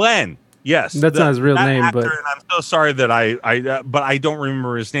 Yes, That's not his real name, actor, but and I'm so sorry that I don't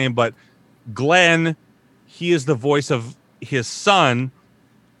remember his name. But Glenn, he is the voice of his son,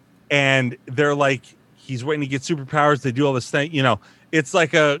 and they're like, he's waiting to get superpowers. They do all this thing, It's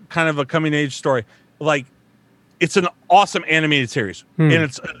like a kind of a coming age story. Like, it's an awesome animated series, and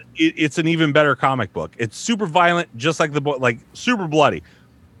it's an even better comic book. It's super violent, just like the book, like super bloody.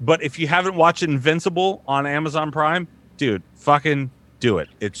 But if you haven't watched Invincible on Amazon Prime, dude, fucking do it.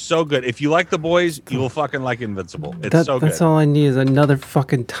 It's so good. If you like The Boys, you will fucking like Invincible. It's so good. That's all I need is another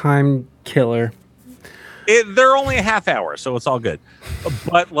fucking time killer. They're only a half hour, so it's all good.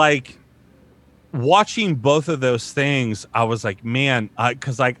 But like watching both of those things, I was like, man,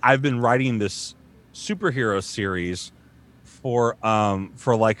 because like I've been writing this superhero series for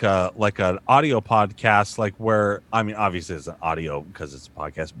like an audio podcast, like where, I mean, obviously it's an audio because it's a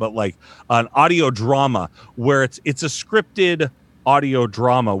podcast, but like an audio drama where it's a scripted audio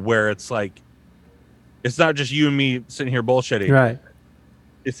drama where it's like, it's not just you and me sitting here bullshitting. Right.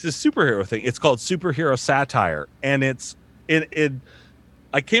 It's this superhero thing. It's called superhero satire. And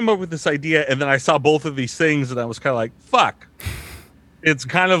I came up with this idea and then I saw both of these things and I was kind of like, fuck. It's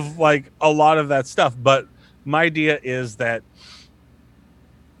kind of like a lot of that stuff. But my idea is that,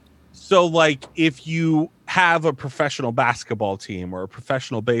 so like if you have a professional basketball team or a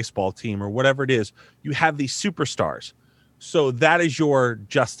professional baseball team or whatever it is, you have these superstars. So that is your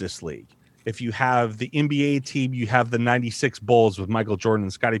Justice League. If you have the NBA team, you have the 96 Bulls with Michael Jordan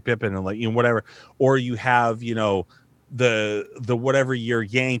and Scottie Pippen and like, whatever, or you have, the whatever year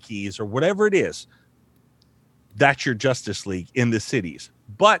Yankees or whatever it is. That's your Justice League in the cities.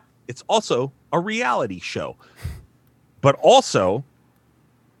 But it's also a reality show. But also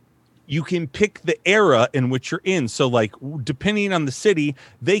you can pick the era in which you're in. So like depending on the city,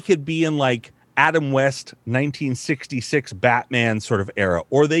 they could be in like Adam West 1966 Batman sort of era,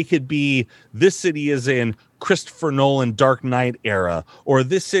 or they could be, this city is in Christopher Nolan Dark Knight era, or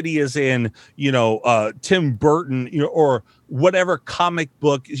this city is in Tim Burton, or whatever comic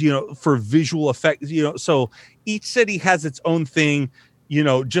book, for visual effects, so each city has its own thing,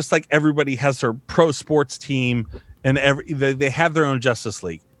 just like everybody has their pro sports team and they have their own Justice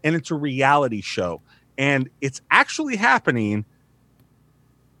League, and it's a reality show, and it's actually happening.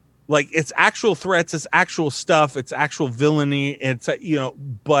 Like it's actual threats, it's actual stuff, it's actual villainy, it's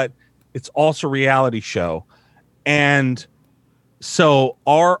but it's also a reality show. And so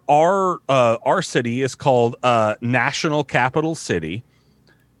our city is called National Capital City,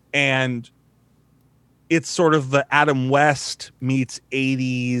 and it's sort of the Adam West meets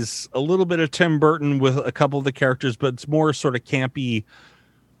 80s, a little bit of Tim Burton with a couple of the characters, but it's more sort of campy.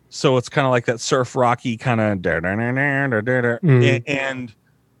 So it's kind of like that surf rocky kind of and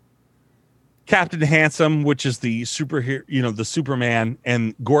Captain Handsome, which is the superhero, the Superman,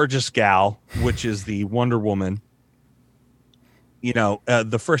 and Gorgeous Gal, which is the Wonder Woman.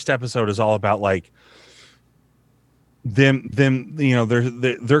 The first episode is all about like them,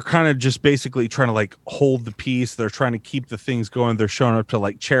 they're kind of just basically trying to like hold the peace. They're trying to keep the things going. They're showing up to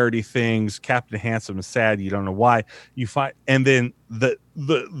like charity things. Captain Handsome is sad. You don't know why. You find, and then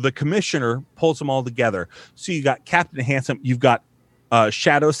the commissioner pulls them all together. So you got Captain Handsome. You've got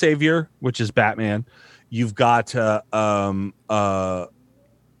Shadow Savior, which is Batman. You've got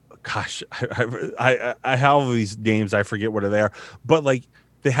gosh, I have all these names, I forget what they are, but like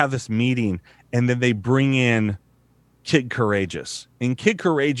they have this meeting and then they bring in Kid Courageous, and Kid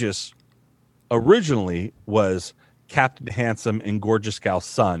Courageous originally was Captain Handsome and Gorgeous Gal's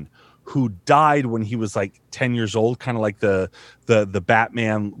son, who died when he was like 10 years old, kind of like the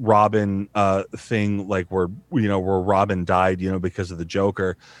Batman Robin thing, like where Robin died, because of the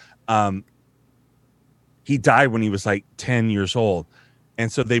Joker. He died when he was like 10 years old.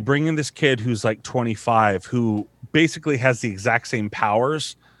 And so they bring in this kid who's like 25, who basically has the exact same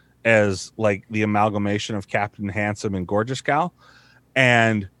powers as like the amalgamation of Captain Handsome and Gorgeous Gal.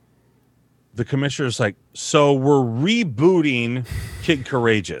 And the commissioner's like, so we're rebooting Kid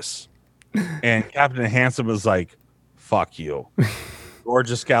Courageous. And Captain Handsome is like, fuck you.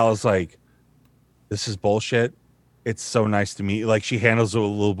 Gorgeous Gal is like, this is bullshit. It's so nice to meet you. Like she handles it with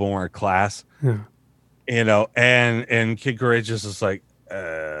a little bit more class. Yeah. And Kid Courageous is like,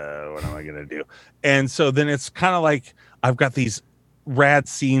 what am I gonna do? And so then it's kind of like I've got these rad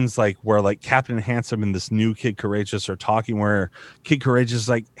scenes like where like Captain Handsome and this new Kid Courageous are talking, where Kid Courageous is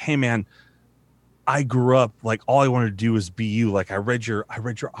like, hey man, I grew up like all I wanted to do is be you. Like I read your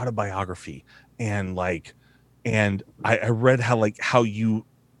autobiography, and I read how you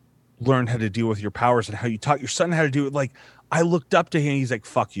learned how to deal with your powers and how you taught your son how to do it. Like, I looked up to him. He's like,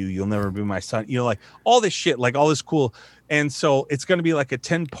 fuck you. You'll never be my son. You know, like all this shit, like all this cool. And so it's going to be like a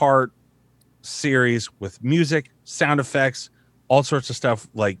 10-part series with music, sound effects, all sorts of stuff,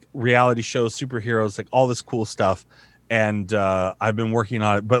 like reality shows, superheroes, like all this cool stuff. And I've been working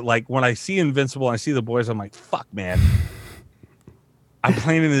on it. But like when I see Invincible and I see the boys, I'm like, fuck, man. I'm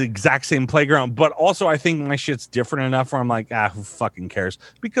playing in the exact same playground. But also I think my shit's different enough where I'm like, who fucking cares?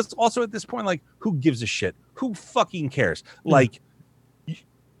 Because also at this point, like, who gives a shit? Who fucking cares? Like,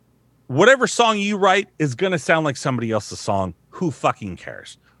 whatever song you write is going to sound like somebody else's song. Who fucking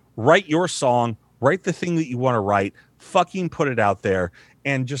cares? Write your song. Write the thing that you want to write. Fucking put it out there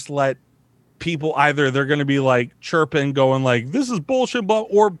and just let people, either they're going to be like chirping, going like, this is bullshit,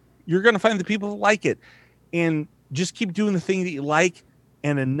 or you're going to find the people that like it. And just keep doing the thing that you like.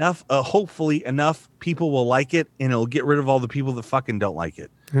 And enough, hopefully enough people will like it, and it'll get rid of all the people that fucking don't like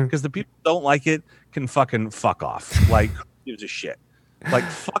it. Because the people that don't like it can fucking fuck off. Like, who gives a shit? Like,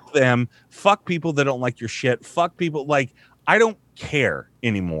 fuck them. Fuck people that don't like your shit. Fuck people. Like, I don't care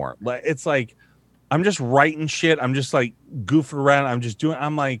anymore. Like, it's like, I'm just writing shit. I'm just like goofing around. I'm just doing,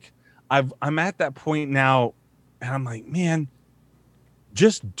 I'm like, I'm at that point now, and I'm like, man,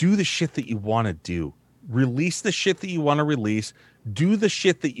 just do the shit that you want to do. Release the shit that you want to release. Do the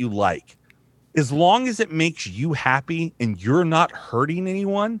shit that you like. As long as it makes you happy and you're not hurting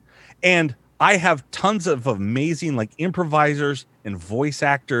anyone. And I have tons of amazing like improvisers and voice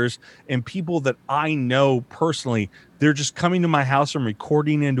actors and people that I know personally. They're just coming to my house and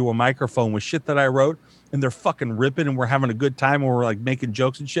recording into a microphone with shit that I wrote, and they're fucking ripping, and we're having a good time, and we're like making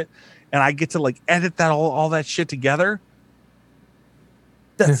jokes and shit. And I get to like edit that all that shit together.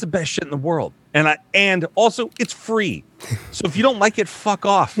 That's the best shit in the world. And also it's free. So if you don't like it, fuck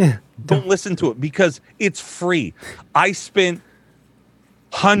off. Don't listen to it because it's free. I spent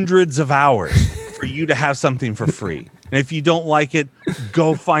hundreds of hours for you to have something for free. And if you don't like it,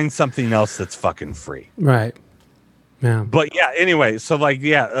 go find something else that's fucking free. Right. Yeah. But yeah, anyway, so like,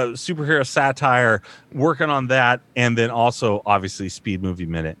 superhero satire, working on that. And then also obviously Speed Movie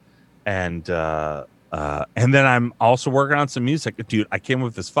Minute. And then I'm also working on some music. Dude, I came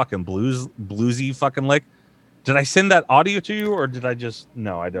with this fucking bluesy fucking lick. Did I send that audio to you, or did I just...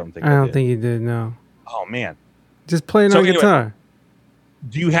 No, I don't think I don't did. think you did, no. Oh, man. Just playing on guitar.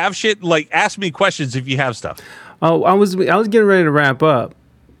 Do you have shit? Like, ask me questions if you have stuff. Oh, I was getting ready to wrap up.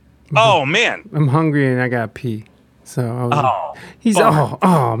 Oh, man. I'm hungry and I got pee. So I was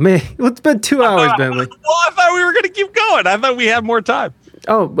oh man. It's been 2 hours, Bentley. Well, I thought we were going to keep going. I thought we had more time.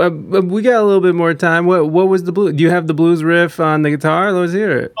 Oh, we got a little bit more time. What was the blues? Do you have the blues riff on the guitar? Let's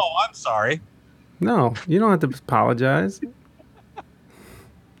hear it. Oh, I'm sorry. No, you don't have to apologize.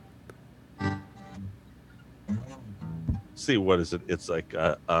 See, what is it? It's like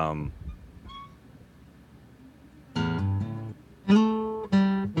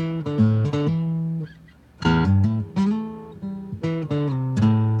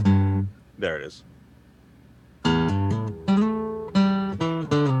there it is.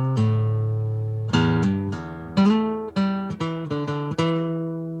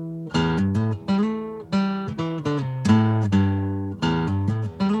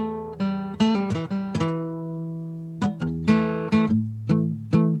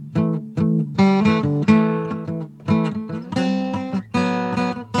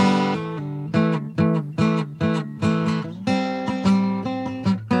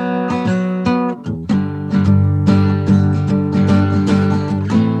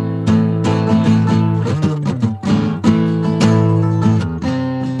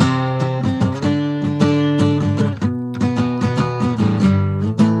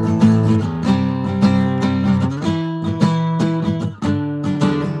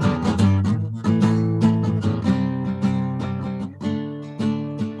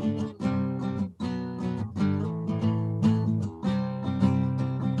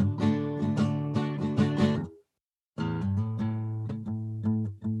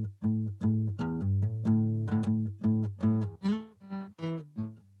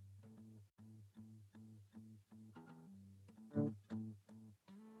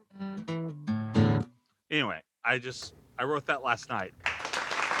 Anyway, I wrote that last night.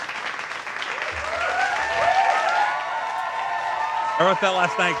 I wrote that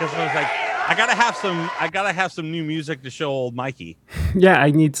last night because I was like, I gotta have some new music to show old Mikey. Yeah,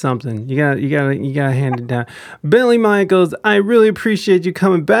 I need something. You gotta hand it down. Bentley Michaels, I really appreciate you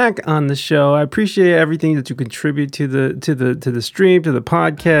coming back on the show. I appreciate everything that you contribute to the stream, to the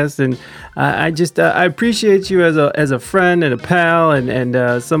podcast, and I appreciate you as a friend and a pal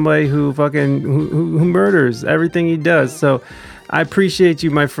and somebody who murders everything he does. So I appreciate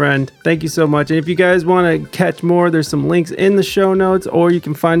you, my friend. Thank you so much. And if you guys want to catch more, there's some links in the show notes, or you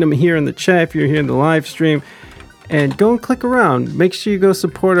can find them here in the chat if you're here in the live stream. And go and click around. Make sure you go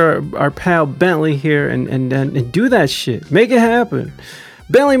support our pal Bentley here and do that shit. Make it happen.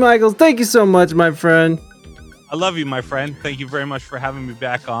 Bentley Michaels, thank you so much, my friend. I love you, my friend. Thank you very much for having me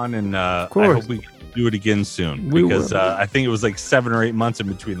back on, and I course. hope we can do it again soon. We because will. I think it was like 7 or 8 months in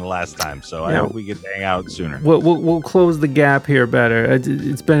between the last time, so I Yeah. hope we get to hang out sooner. We'll close the gap here better.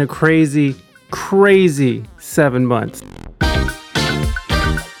 It's been a crazy 7 months.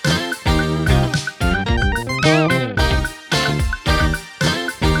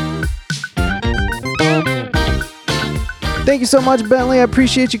 Thank you so much, Bentley. I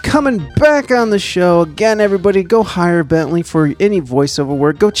appreciate you coming back on the show. Again, everybody, go hire Bentley for any voiceover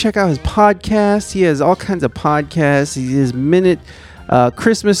work. Go check out his podcast. He has all kinds of podcasts. He has Minute,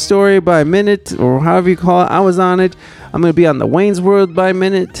 Christmas Story by Minute, or however you call it. I was on it. I'm going to be on the Wayne's World by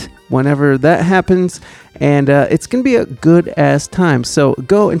Minute whenever that happens. And it's going to be a good-ass time. So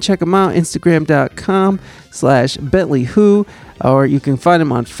go and check him out, Instagram.com/BentleyWho, or you can find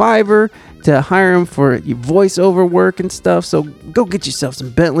him on Fiverr to hire him for your voiceover work and stuff. So go get yourself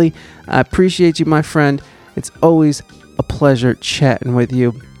some Bentley. I appreciate you, my friend. It's always a pleasure chatting with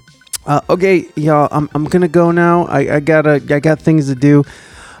you. Okay, y'all, I'm gonna go now. I got things to do.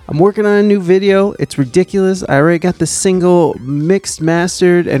 I'm working on a new video. It's ridiculous. I already got the single mixed,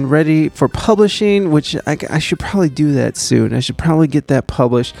 mastered, and ready for publishing, which I should probably do that soon. I should probably get that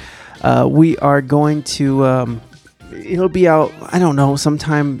published. We are going to... it'll be out, I don't know,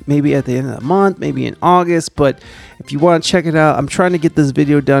 sometime maybe at the end of the month, maybe in August. But if you want to check it out, I'm trying to get this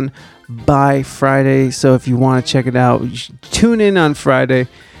video done by Friday. So if you want to check it out, you should tune in on Friday,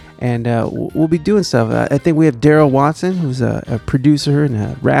 and we'll be doing stuff. I think we have Daryl Watson, who's a producer and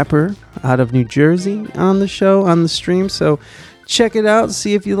a rapper out of New Jersey, on the show, on the stream. So check it out,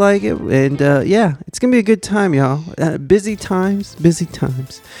 see if you like it. And yeah, it's going to be a good time, y'all. Busy times.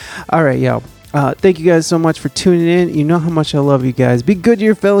 All right, y'all. Thank you guys so much for tuning in. You know how much I love you guys. Be good to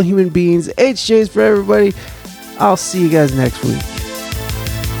your fellow human beings. HJs for everybody. I'll see you guys next week.